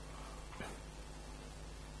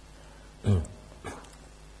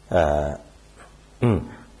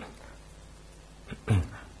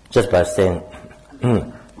 Just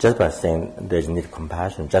by saying there's need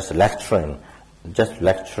compassion, just lecturing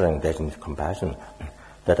there's need compassion,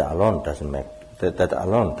 that alone doesn't make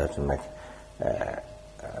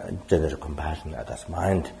generate compassion at us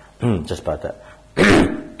mind. Just by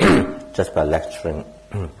lecturing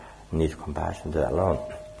need compassion, that alone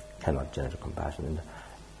cannot generate compassion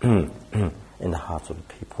in the hearts of the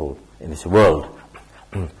people in this world.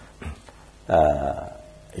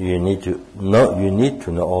 You need to know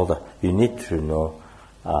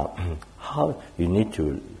how you need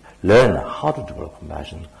to learn how to develop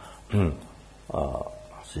compassion.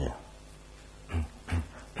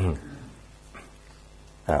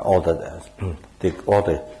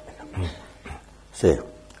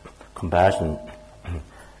 Compassion,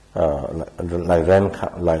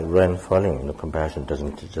 like rain falling. Compassion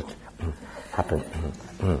doesn't just happen.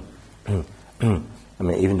 I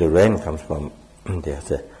mean, even the rain comes from their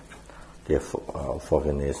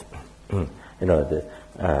forgiveness.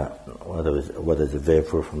 Whether it's a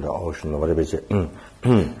vapor from the ocean or whatever it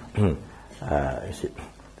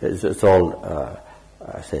is. It's all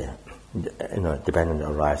dependent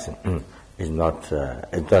on arising. It's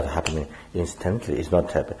not happening instantly. It's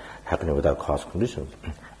not happening without cause conditions.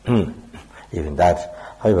 Even that,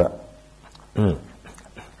 however,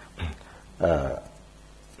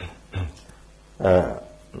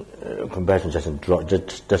 compassion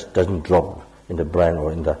just doesn't drop in the brain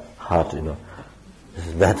or in the heart.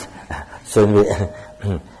 That so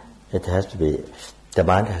it has to be. The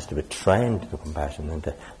mind has to be trained to compassion,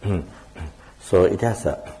 and so it has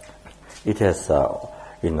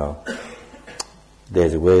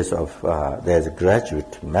there's ways of there's a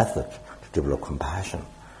graduate method to develop compassion.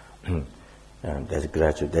 And there's a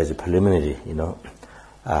preliminary,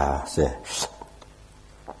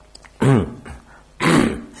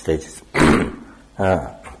 stages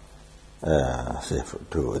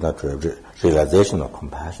to realization of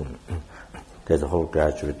compassion. There's a whole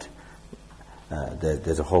graduate.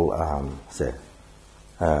 There's a whole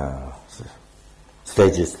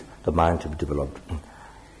stages the mind to be developed.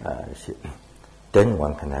 Then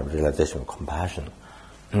one can have realization of compassion.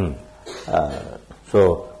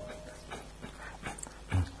 So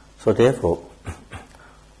therefore,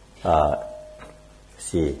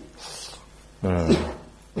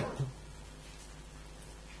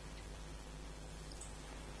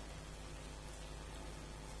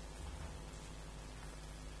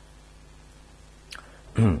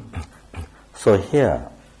 so here,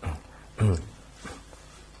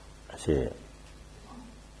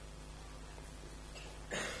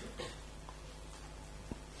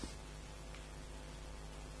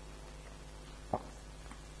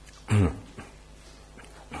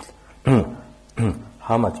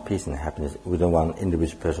 how much peace and happiness within one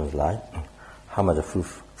individual person's life, how much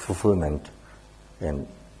fulfillment, and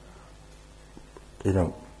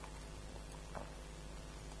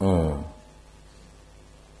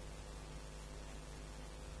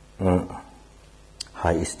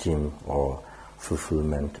high esteem or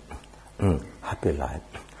fulfillment, happy life,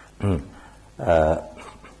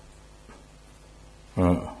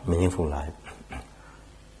 meaningful life.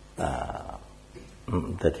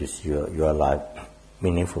 That is your life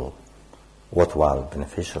meaningful, worthwhile,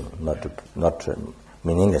 beneficial, not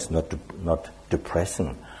meaningless, not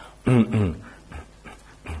depressing.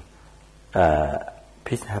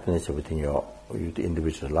 Peace and happiness within your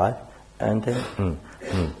individual life, and then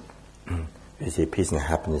you see peace and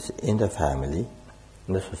happiness in the family,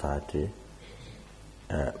 in the society,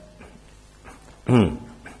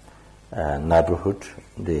 neighborhood,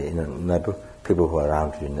 people who are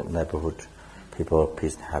around you in the neighborhood, people,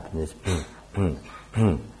 peace and happiness,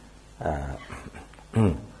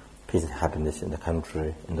 peace and happiness in the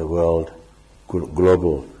country, in the world,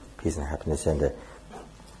 global peace and happiness, and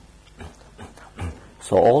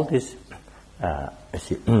so all this you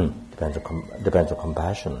see, depends on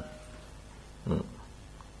compassion.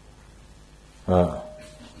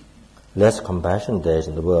 Less compassion there is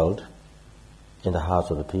in the world, in the hearts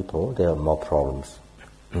of the people, there are more problems,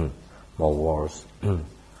 more wars.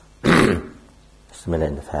 Similar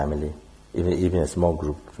in the family, even a small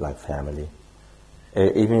group like family.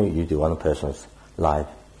 Even you do one person's life,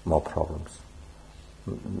 more problems.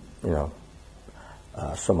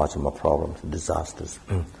 So much more problems, disasters.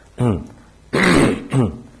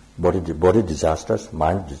 Body disasters,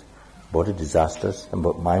 body disasters, and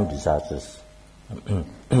mind disasters. There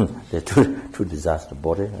are two disasters,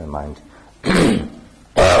 body and mind.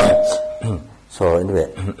 So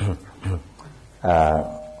anyway,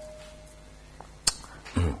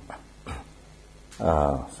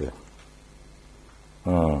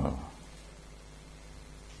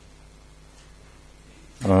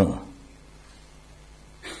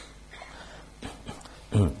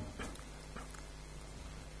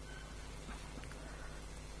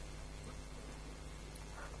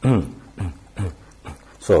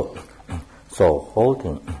 so whole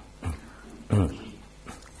thing,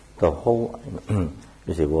 the whole,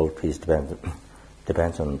 you see, world peace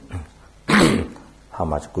depends on how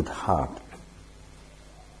much good heart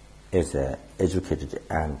is educated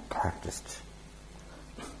and practiced.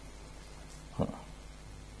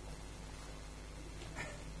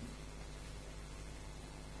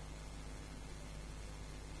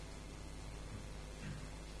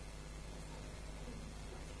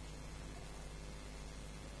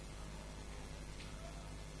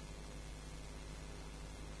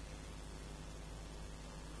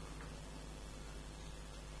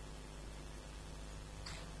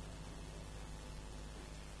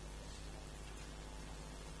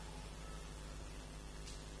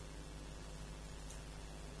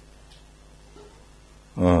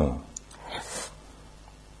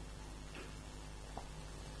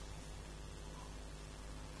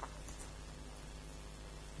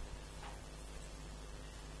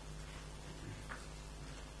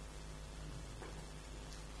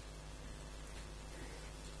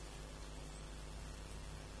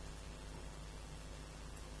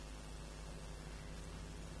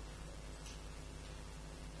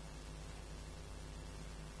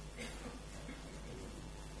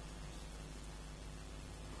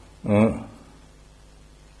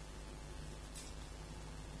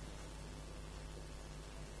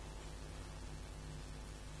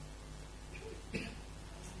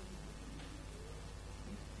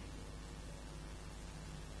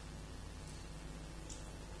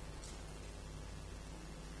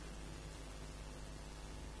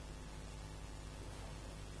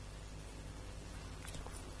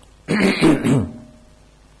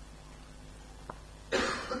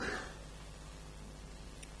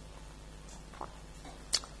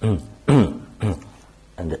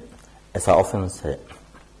 And as I often say,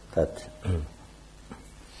 that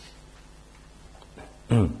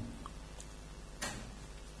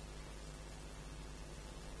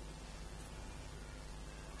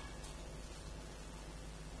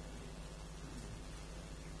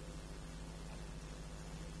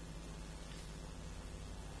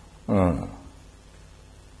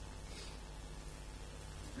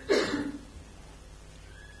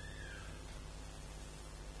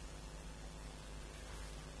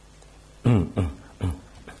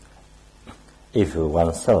if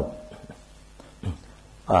oneself,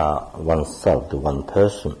 the one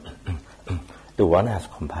person, if one has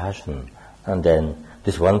compassion, and then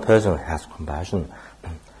this one person has compassion,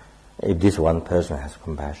 if this one person has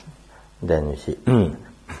compassion, then you see,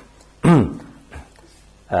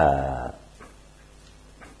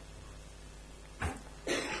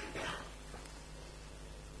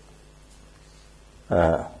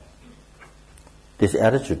 this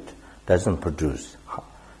attitude doesn't produce,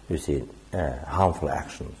 you see, harmful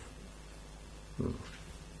actions.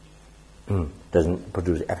 Doesn't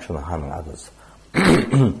produce action harming others.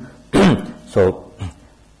 So,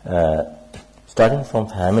 starting from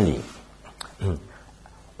family,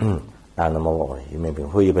 animal or human being,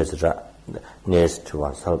 whoever is nearest to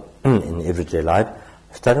oneself in everyday life,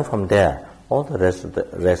 starting from there, all the rest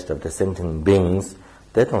of the sentient beings,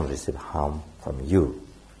 they don't receive harm from you.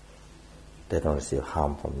 They don't receive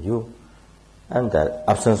harm from you. And the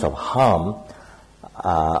absence of harm,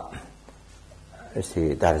 you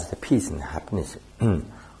see, that is the peace and happiness they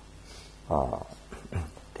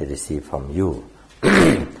receive from you.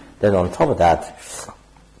 Then on top of that,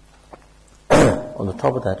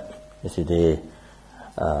 you see,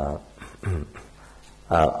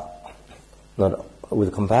 not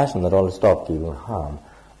with compassion, not only stop giving harm.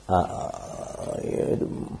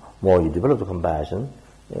 More you develop the compassion,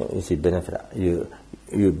 you see, you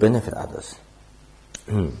benefit others.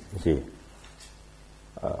 You see,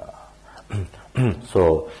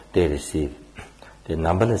 so they receive the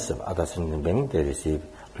numberless of other sentient beings. They receive,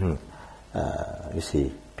 you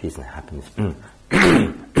see, peace and happiness.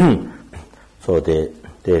 So they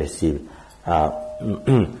receive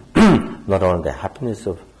not only the happiness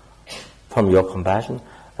from your compassion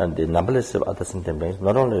and the numberless of other sentient beings.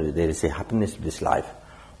 Not only they receive happiness in this life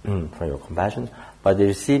from your compassion, but they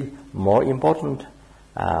receive more important,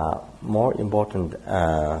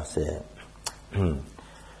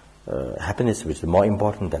 happiness which is more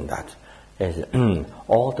important than that. Is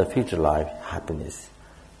all the future life happiness.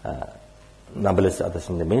 Numberless other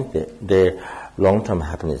sentient beings, their long-term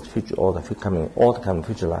happiness, all the coming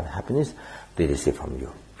future life happiness, they receive from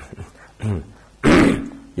you.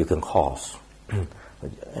 You can cause.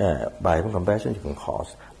 By having compassion, you can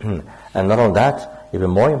cause. And not only that, even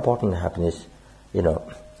more important happiness,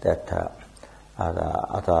 that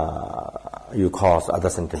you cause other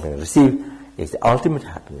sentient beings receive is the ultimate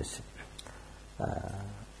happiness.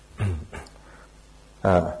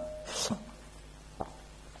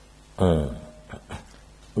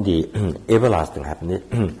 The everlasting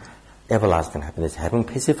happiness, having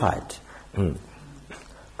pacified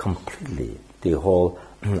completely the whole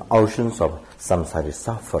oceans of samsaric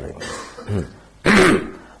suffering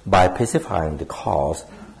by pacifying the cause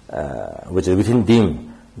which is within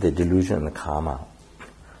them, the delusion and the karma,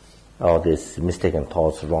 all these mistaken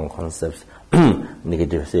thoughts, wrong concepts,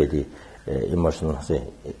 negative, say, the emotional, say,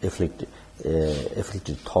 afflicted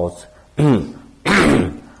thoughts, and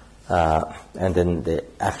then the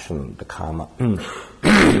action, the karma.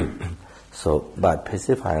 So by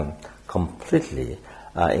pacifying completely,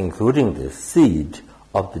 including the seed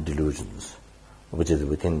of the delusions, which is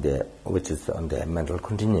on the mental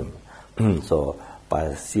continuum. So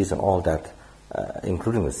by seizing all that,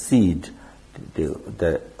 including the seed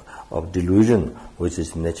of delusion, which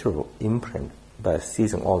is natural imprint, by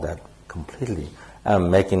seizing all that completely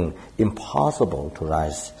and making impossible to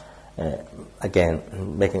rise again,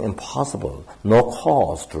 making impossible, no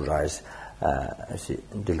cause to rise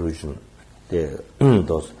delusion,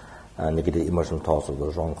 those negative emotional thoughts of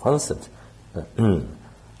those wrong concepts,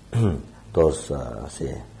 those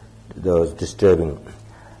disturbing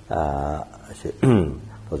those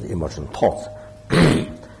emotional thoughts.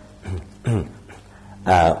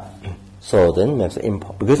 So then,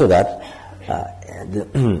 because of that,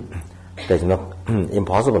 there's not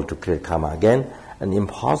impossible to create karma again, and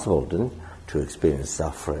impossible then to experience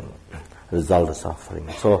suffering, result of suffering.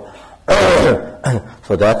 So,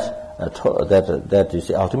 so that you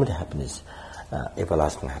see ultimate happiness,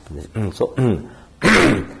 everlasting happiness. So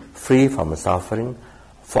free from suffering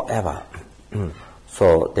forever.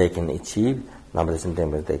 So they can achieve, numberless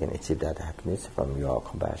endeavors, they can achieve that happiness from your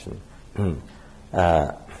compassion.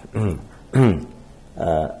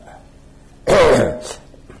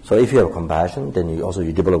 So if you have compassion, then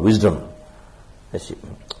you develop wisdom. If you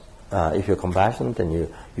have compassion, then you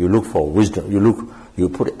look for wisdom. You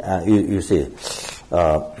put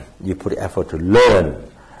effort to learn,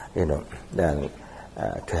 then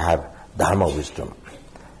to have dharma wisdom,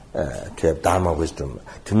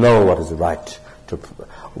 to know what is right, to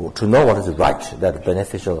know what is right that is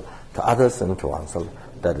beneficial to others and to oneself,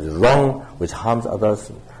 that is wrong, which harms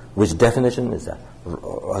others, which definition is a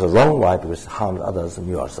wrong right, which harms others and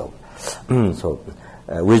yourself. So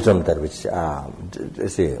wisdom that which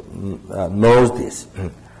knows this,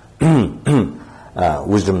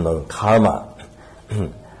 wisdom knowing karma,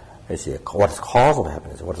 what is the cause of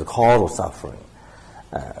happiness, what is the cause of suffering.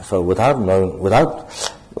 So without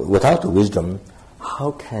the wisdom,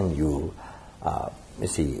 how can you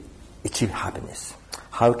achieve happiness?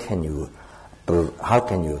 How can you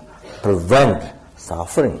prevent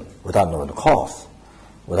suffering without knowing the cause?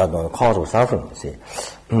 without knowing the cause of suffering, you see.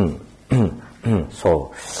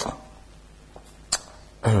 So,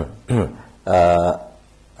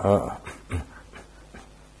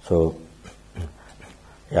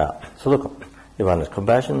 so look, if one has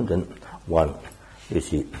compassion, then one, you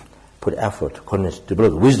see, put effort, courage,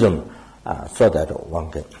 develop wisdom, so that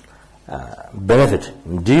one can benefit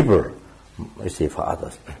deeper, you see, for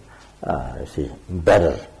others, you see,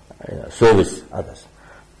 better service others.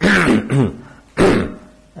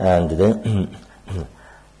 And then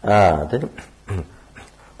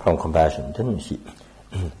from compassion, then you see,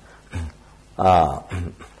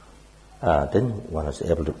 then one is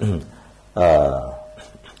able to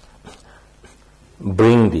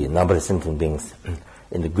bring the numberless sentient beings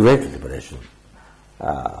in the great liberation,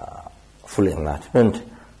 full enlightenment,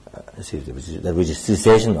 which is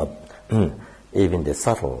cessation of even the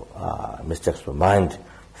subtle mistakes of mind,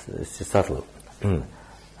 the subtle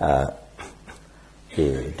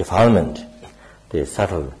the defilement, the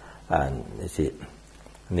subtle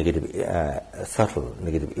subtle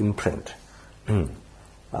negative imprint,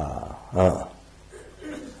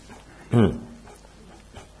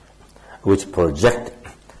 which project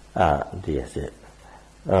the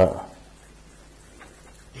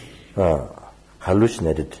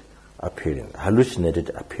hallucinated appearance,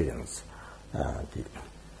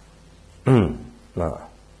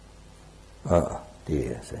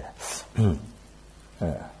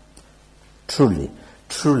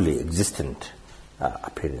 truly existent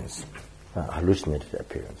appearance, hallucinated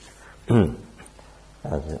appearance.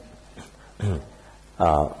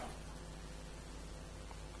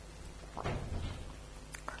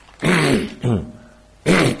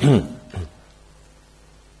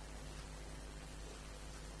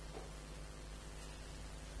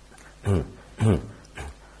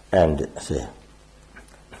 And say,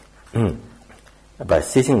 by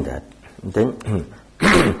seizing that, then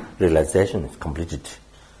realization is completed.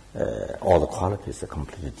 All the qualities are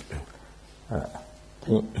completed.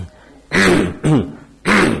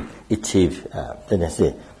 Achieve. Then I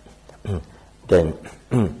say, then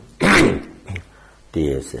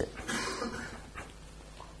there's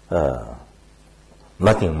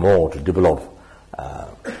nothing more to develop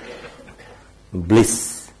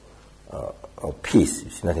bliss or peace.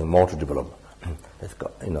 It's nothing more to develop. Let's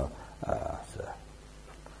go.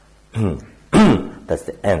 That's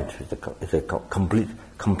the end. It's a complete.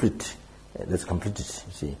 That's completed.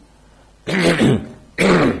 You see.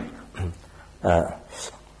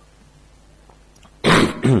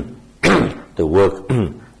 The work,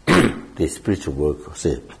 the spiritual work,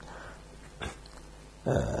 say,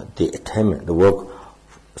 the attainment, the work,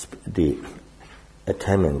 the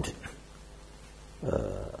attainment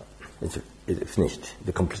is finished,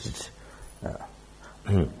 the completed.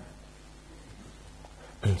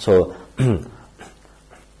 So,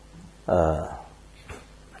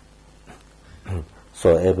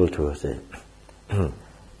 so able to say,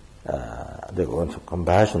 the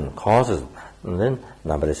compassion causes, and then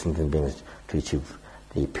numberless sentient beings to achieve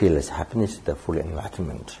the peerless happiness, the full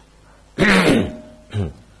enlightenment.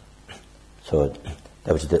 So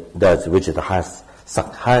that which is the highest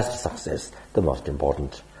success, the most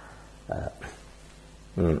important.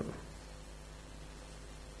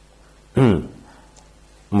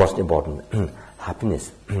 Most important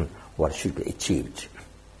happiness, what should be achieved.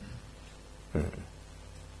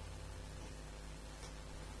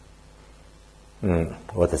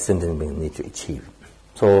 What the sentient being need to achieve.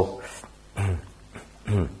 So,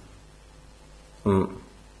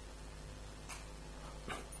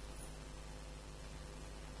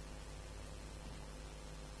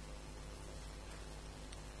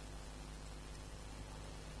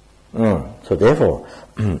 so therefore,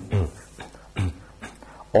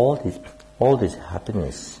 all this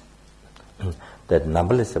happiness that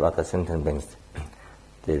numberless of other sentient beings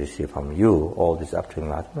they receive from you, all this up to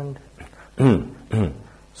enlightenment.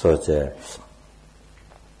 So it's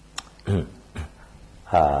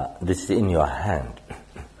this is in your hand.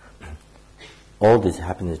 All this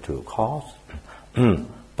happiness to cause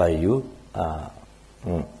by you, by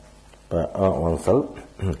oneself.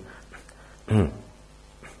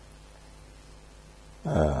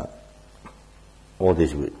 All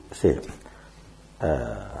this we say,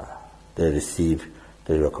 they receive,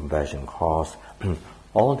 they your compassion cause.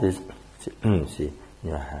 All this, see, in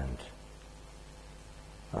your hand.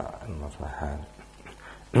 In one's hand.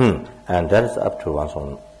 And that is up to one's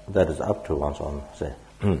own. That is up to one's own. Say,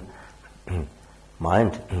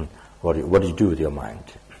 mind. What do you do with your mind?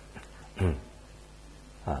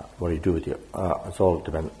 What do you do with your? It's all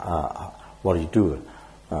depends. What do you do?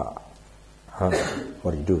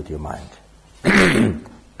 What do you do with your mind?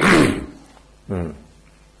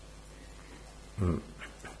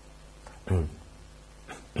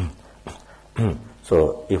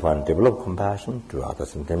 So if one develops compassion to other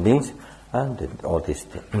sentient beings, and then all these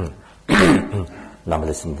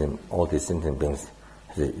numberless sentient, all these sentient beings,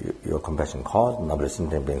 your compassion cause, numberless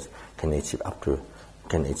sentient beings can achieve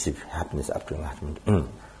happiness up to enlightenment.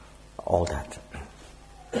 All that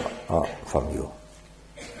from you.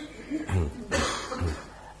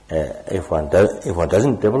 If one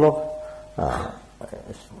doesn't develop,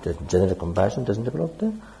 general compassion doesn't develop,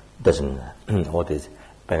 then doesn't all this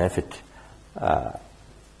benefit,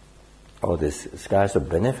 all these skies of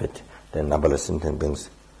benefit, then numberless sentient beings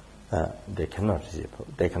they cannot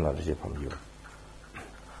receive from you.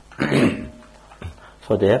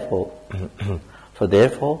 So therefore,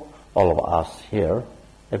 all of us here,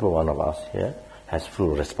 every one of us here has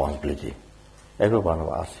full responsibility. Every one of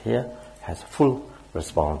us here has full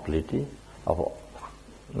responsibility of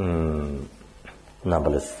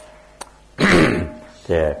numberless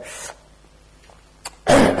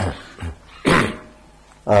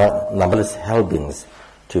numberless hell beings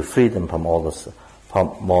to free them from all those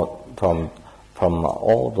from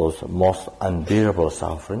all those most unbearable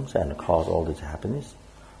sufferings and cause all this happiness.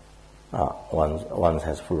 One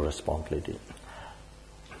has full responsibility.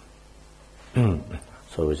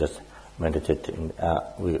 So we just meditate in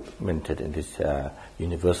this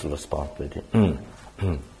universal responsibility.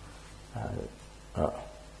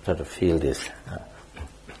 Try to feel this.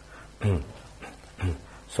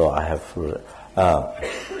 So I have full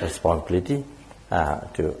responsibility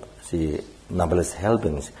to see numberless hell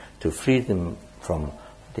beings, to free them from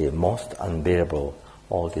the most unbearable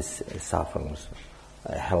all these sufferings,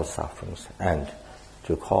 hell sufferings, and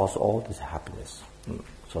to cause all this happiness.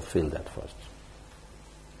 So feel that first.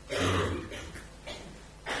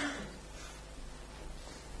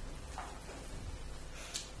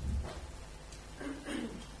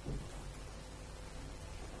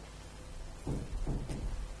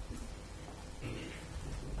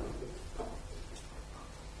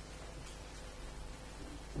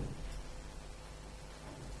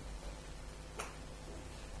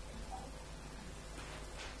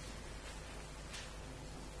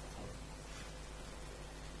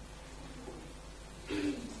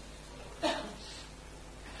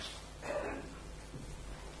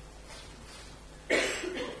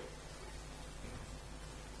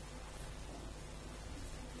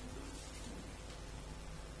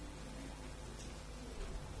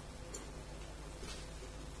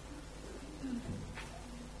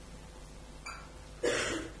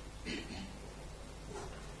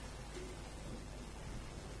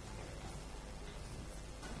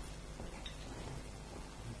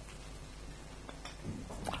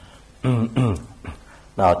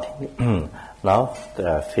 Now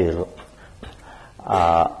I feel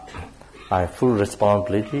my full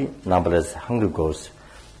responsibility, numberless hunger ghosts,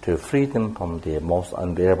 to free them from the most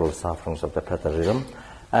unbearable sufferings of the Preta realm,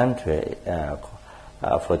 and to,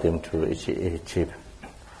 for them to achieve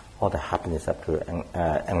all the happiness up to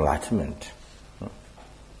enlightenment.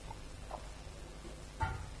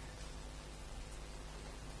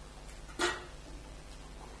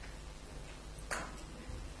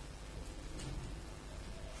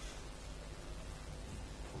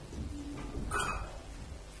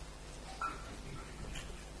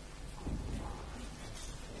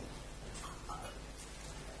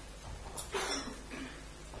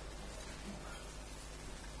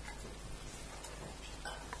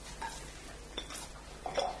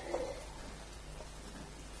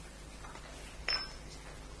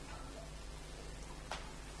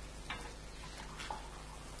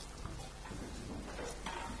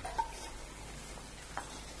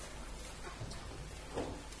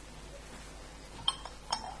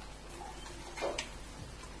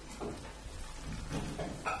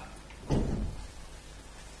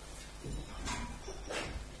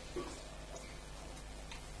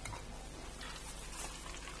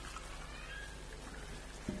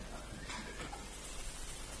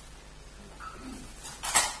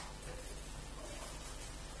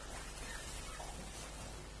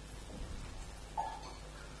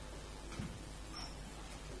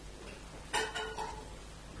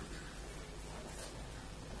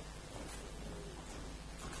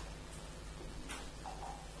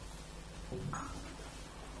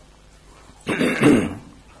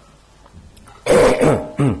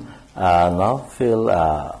 Now feel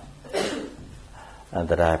that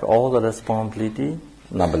I have all the responsibility,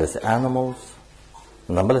 numberless animals,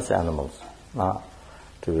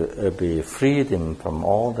 to be freed from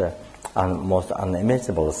all the most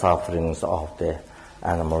unimaginable sufferings of the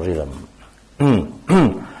animal realm,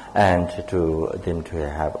 and to them to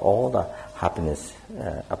have all the happiness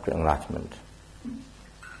up to enlightenment.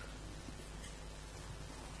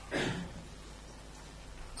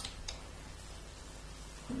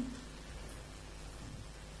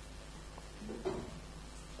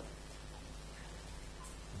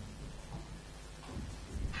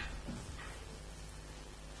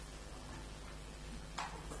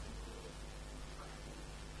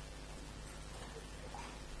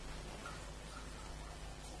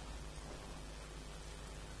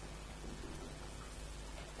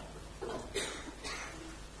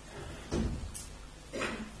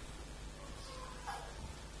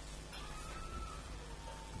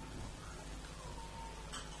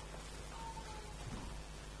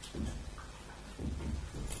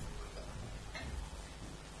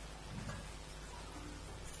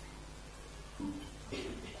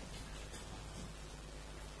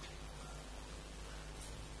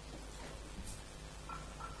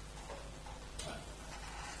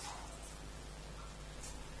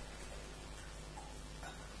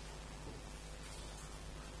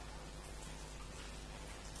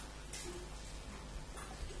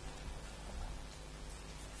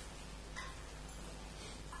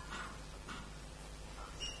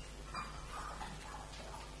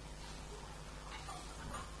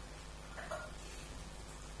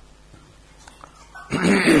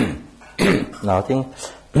 Now I think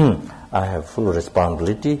I have full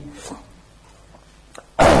responsibility.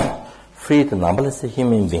 Free the numberless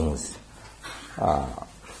human beings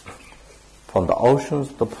from the oceans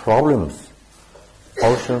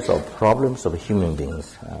of problems of human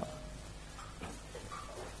beings.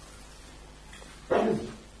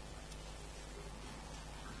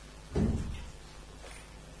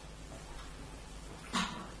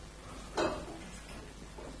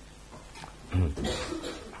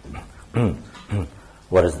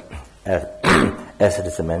 What is, as it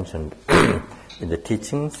is mentioned in the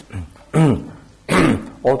teachings,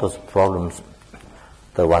 all those problems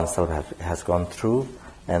that oneself has gone through,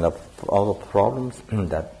 and all the problems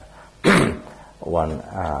that one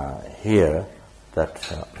hear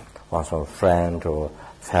that one's friend or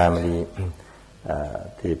family,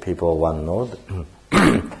 the people one knows,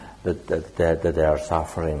 that they are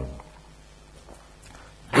suffering.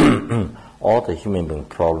 All the human being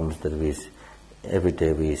problems that every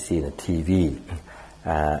day we see in the TV,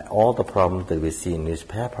 all the problems that we see in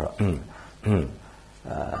newspaper,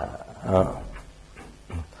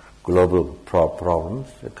 global problems,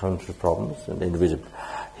 country problems, and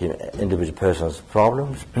individual person's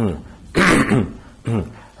problems,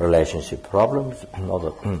 relationship problems, and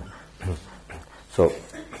other. So,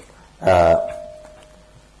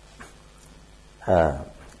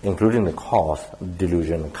 including the cause,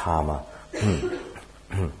 delusion, karma,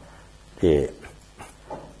 the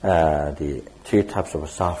three types of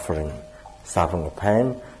suffering of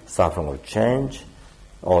pain, suffering of change,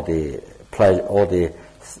 or the pleasure, or the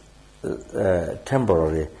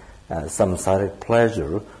temporary samsaric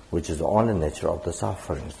pleasure, which is the only nature of the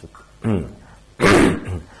sufferings. And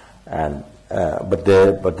but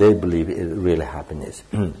they believe it really happiness.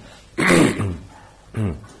 And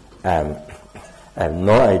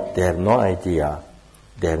they have no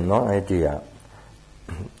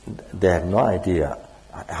idea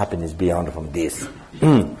happiness beyond from this.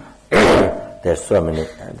 There's so many.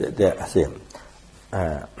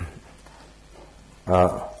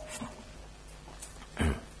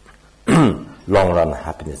 Long run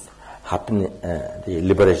happiness, the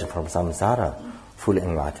liberation from samsara, full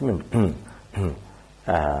enlightenment,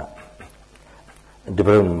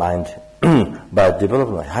 developing mind by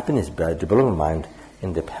developing happiness, by developing mind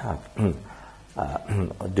in the path,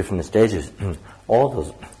 different stages, all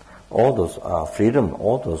those freedom,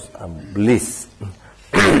 all those bliss,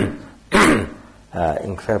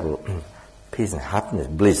 incredible peace and happiness,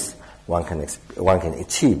 bliss one can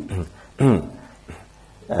achieve.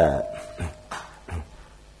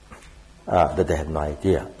 That they have no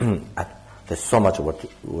idea. There's so much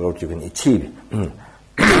what you can achieve.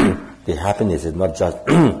 The happiness is not just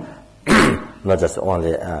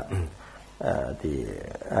only the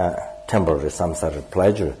temporary samsara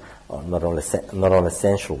pleasure, or not only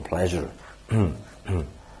sensual pleasure.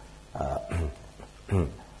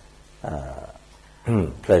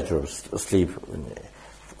 Pleasure of sleep,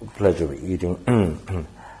 pleasure of eating, and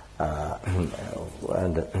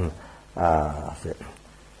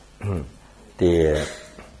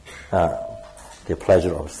the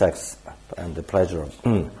pleasure of sex, and the pleasure of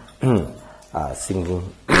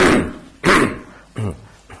singing.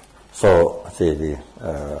 So, say the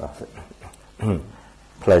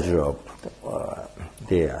pleasure of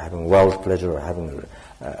having wealth, pleasure of having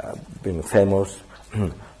being famous.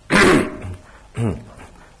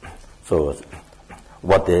 So,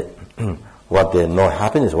 what they know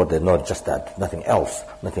happiness, what they know just that, nothing else,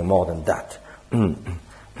 nothing more than that.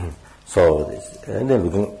 So, and then we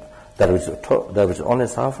can, that which only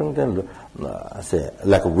suffering, then say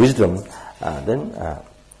lack of wisdom, then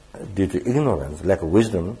due to ignorance, lack of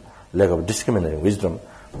wisdom, lack of discriminating wisdom,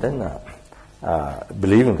 then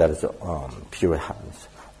believing that it's pure happiness.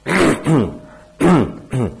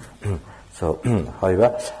 So,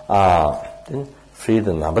 however, then free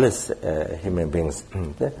the numberless human beings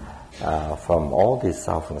from all these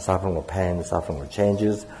suffering of pain, suffering of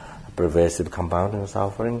changes, pervasive compounding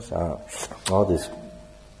sufferings, all this,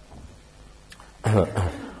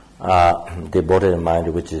 the body and mind,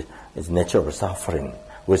 which is nature of suffering,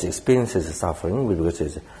 which experiences suffering, which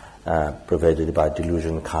is pervaded by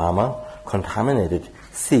delusion, karma, contaminated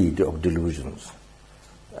seed of delusions.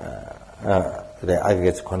 The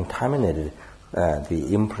aggregates contaminated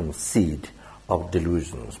the imprint seed of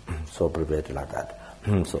delusions, so pervaded like that.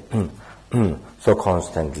 So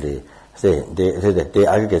constantly, the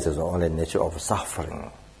aggregates is only nature of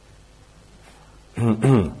suffering.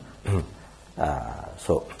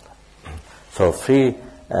 So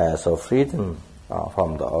freedom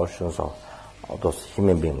from the oceans of those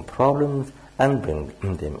human being problems, and bring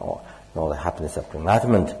them all the happiness of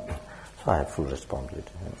enlightenment. So I have full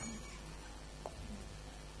responsibility.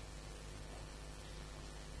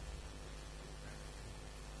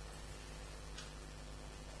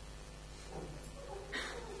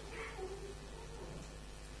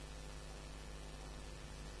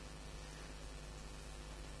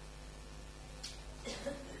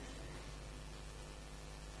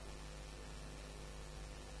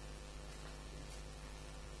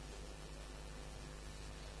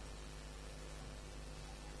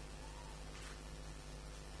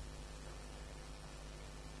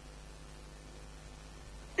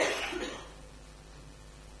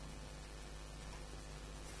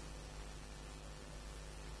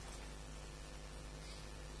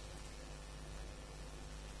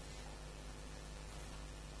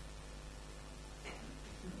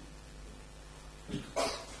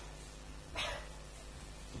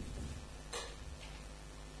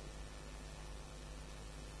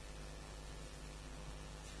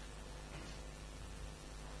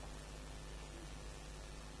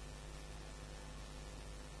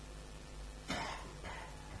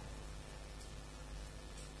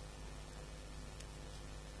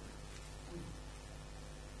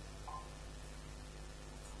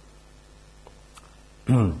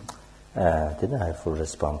 Didn't I have full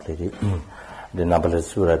responsibility? The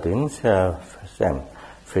numberless Sura beings have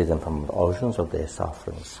freedom from the oceans of their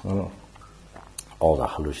sufferings. All the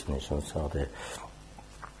hallucinations, all the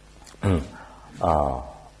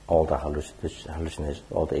hallucinations,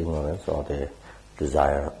 all the ignorance, all the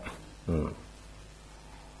desire,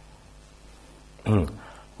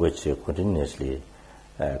 which continuously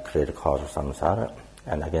create a cause of samsara,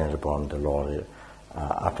 and again reborn the lower.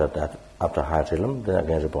 After that, after higher realm, then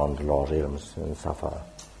again reborn the lower realms and suffer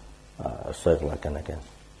circle again and again.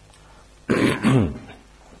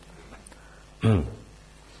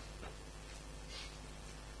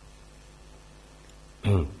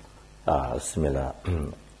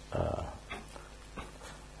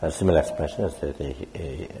 Similar expression as,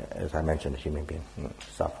 as I mentioned, human being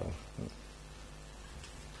suffering.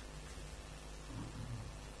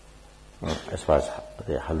 As far as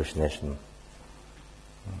the hallucination,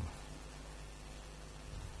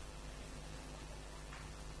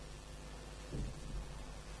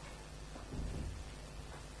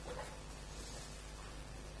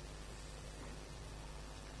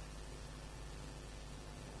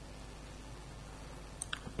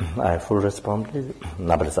 I have full responsibility.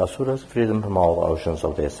 Numberless asuras, freedom from all oceans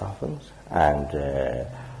of their sufferings, and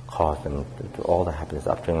cause them to all the happiness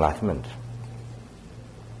after enlightenment.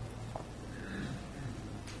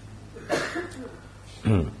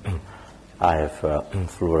 I have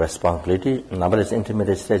full responsibility. Numberless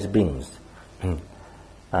intermediate stage beings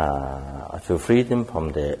to free them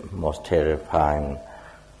from the most terrifying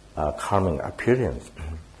karmic appearance,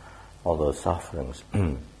 all those sufferings.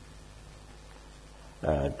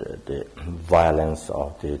 The violence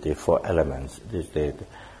of the four elements,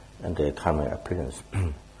 and the karmic appearance,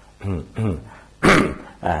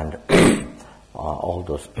 and all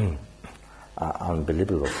those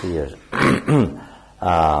unbelievable fears, then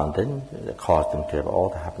cause them to have all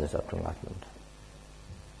the happiness after enlightenment.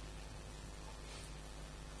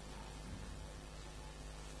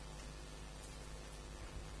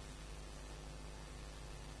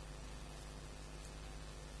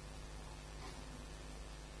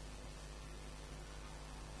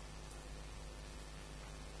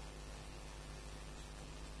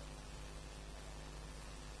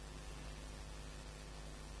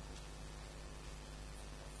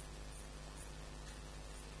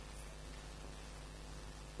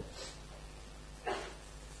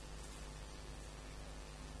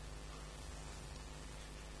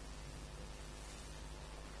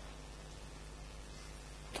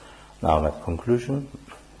 Now, at conclusion,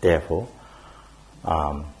 therefore,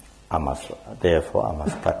 I must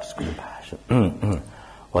practice compassion.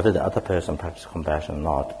 Whether the other person practices compassion or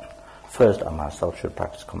not, first I myself should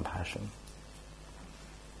practice compassion.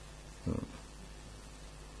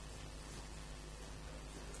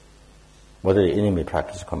 Whether the enemy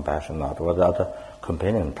practices compassion or not, whether the other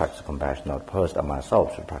companion practices compassion or not, first I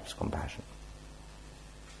myself should practice compassion.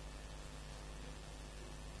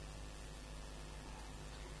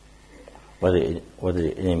 Whether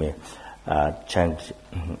the enemy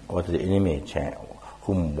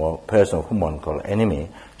person whom one call enemy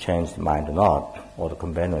change the mind or not, or the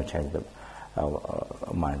companion change the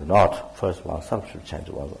mind or not, first oneself should change.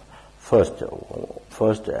 First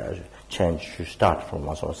change should start from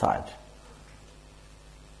one's own side.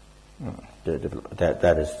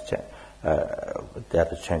 That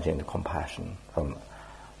is changing the compassion from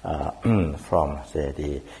say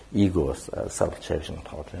the ego's self-cherishing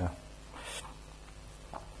thought. Yeah.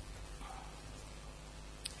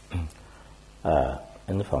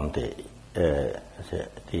 and from the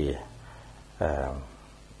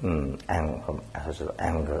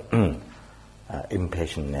anger,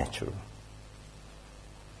 impatient nature.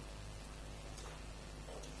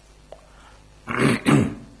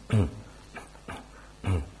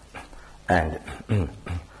 And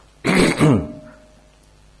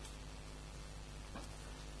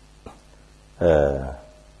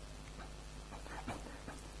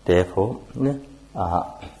therefore,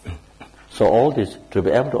 so all this, to be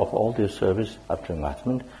able to offer all this service up to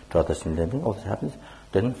enlightenment to others in living, all this happens,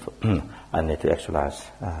 then I need to actualize,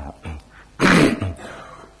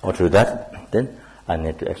 or to that, then I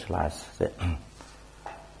need to actualize the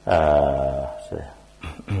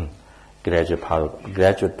graduate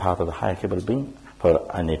part of the higher capable being. For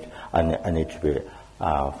I need to be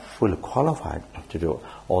fully qualified to do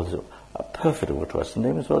all this perfect virtuous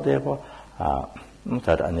living. So therefore,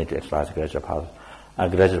 that I need to exercise graduate part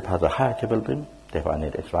of the higher capable being. Therefore, I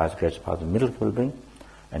need to exercise graduate part of the middle capable being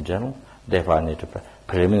in general. Therefore, I need to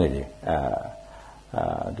preliminary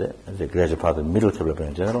the graduate part of the middle capable being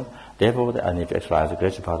in general. Therefore, I need to exercise the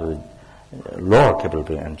graduate part of the lower capable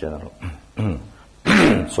being in general.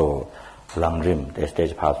 So, Lam Rim, the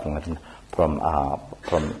stage path from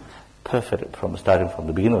starting from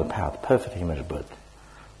the beginning of the path, perfect human birth.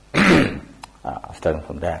 Starting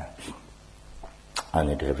from there, I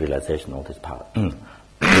need to have realization of this power.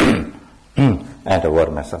 And the word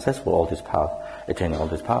am successful, all this power, attaining all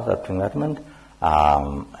this power up to enlightenment,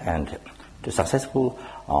 and to successful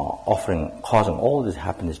causing all this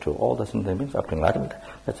happiness to all the sentient beings up to enlightenment.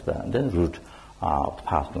 That's the root of the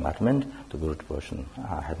path to enlightenment, the root version,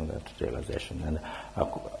 having that realization,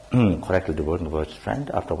 and correctly devoting the word strength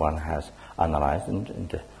after one has analyzed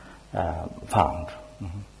and found.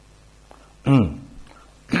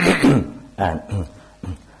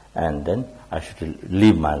 And then I should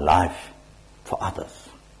live my life for others,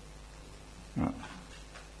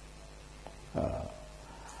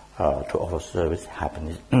 to offer service,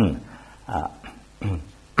 happiness,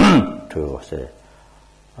 to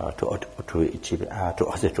achieve,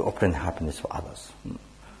 to obtain happiness for others.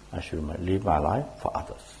 I should live my life for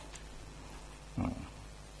others.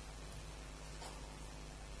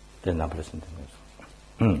 The number sentences.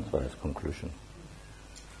 So that's conclusion.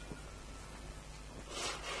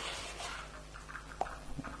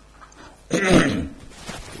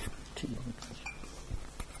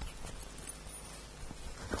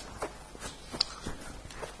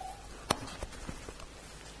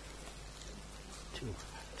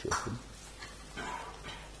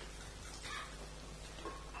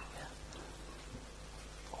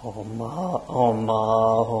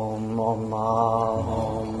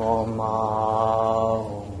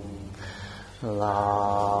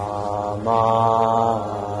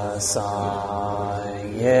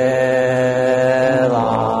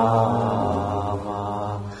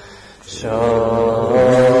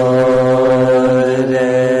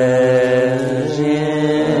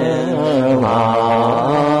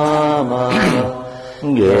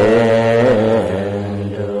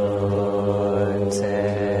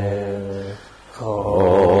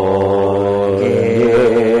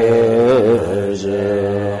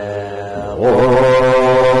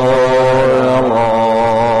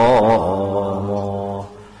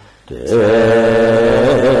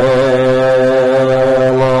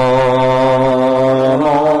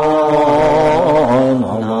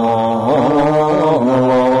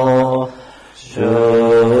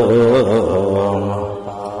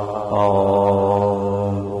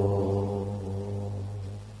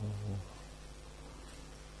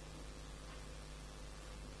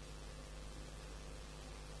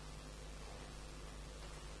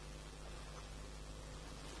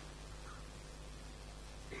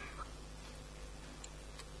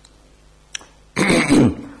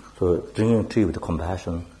 So drinking tea with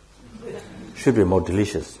compassion should be more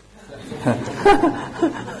delicious.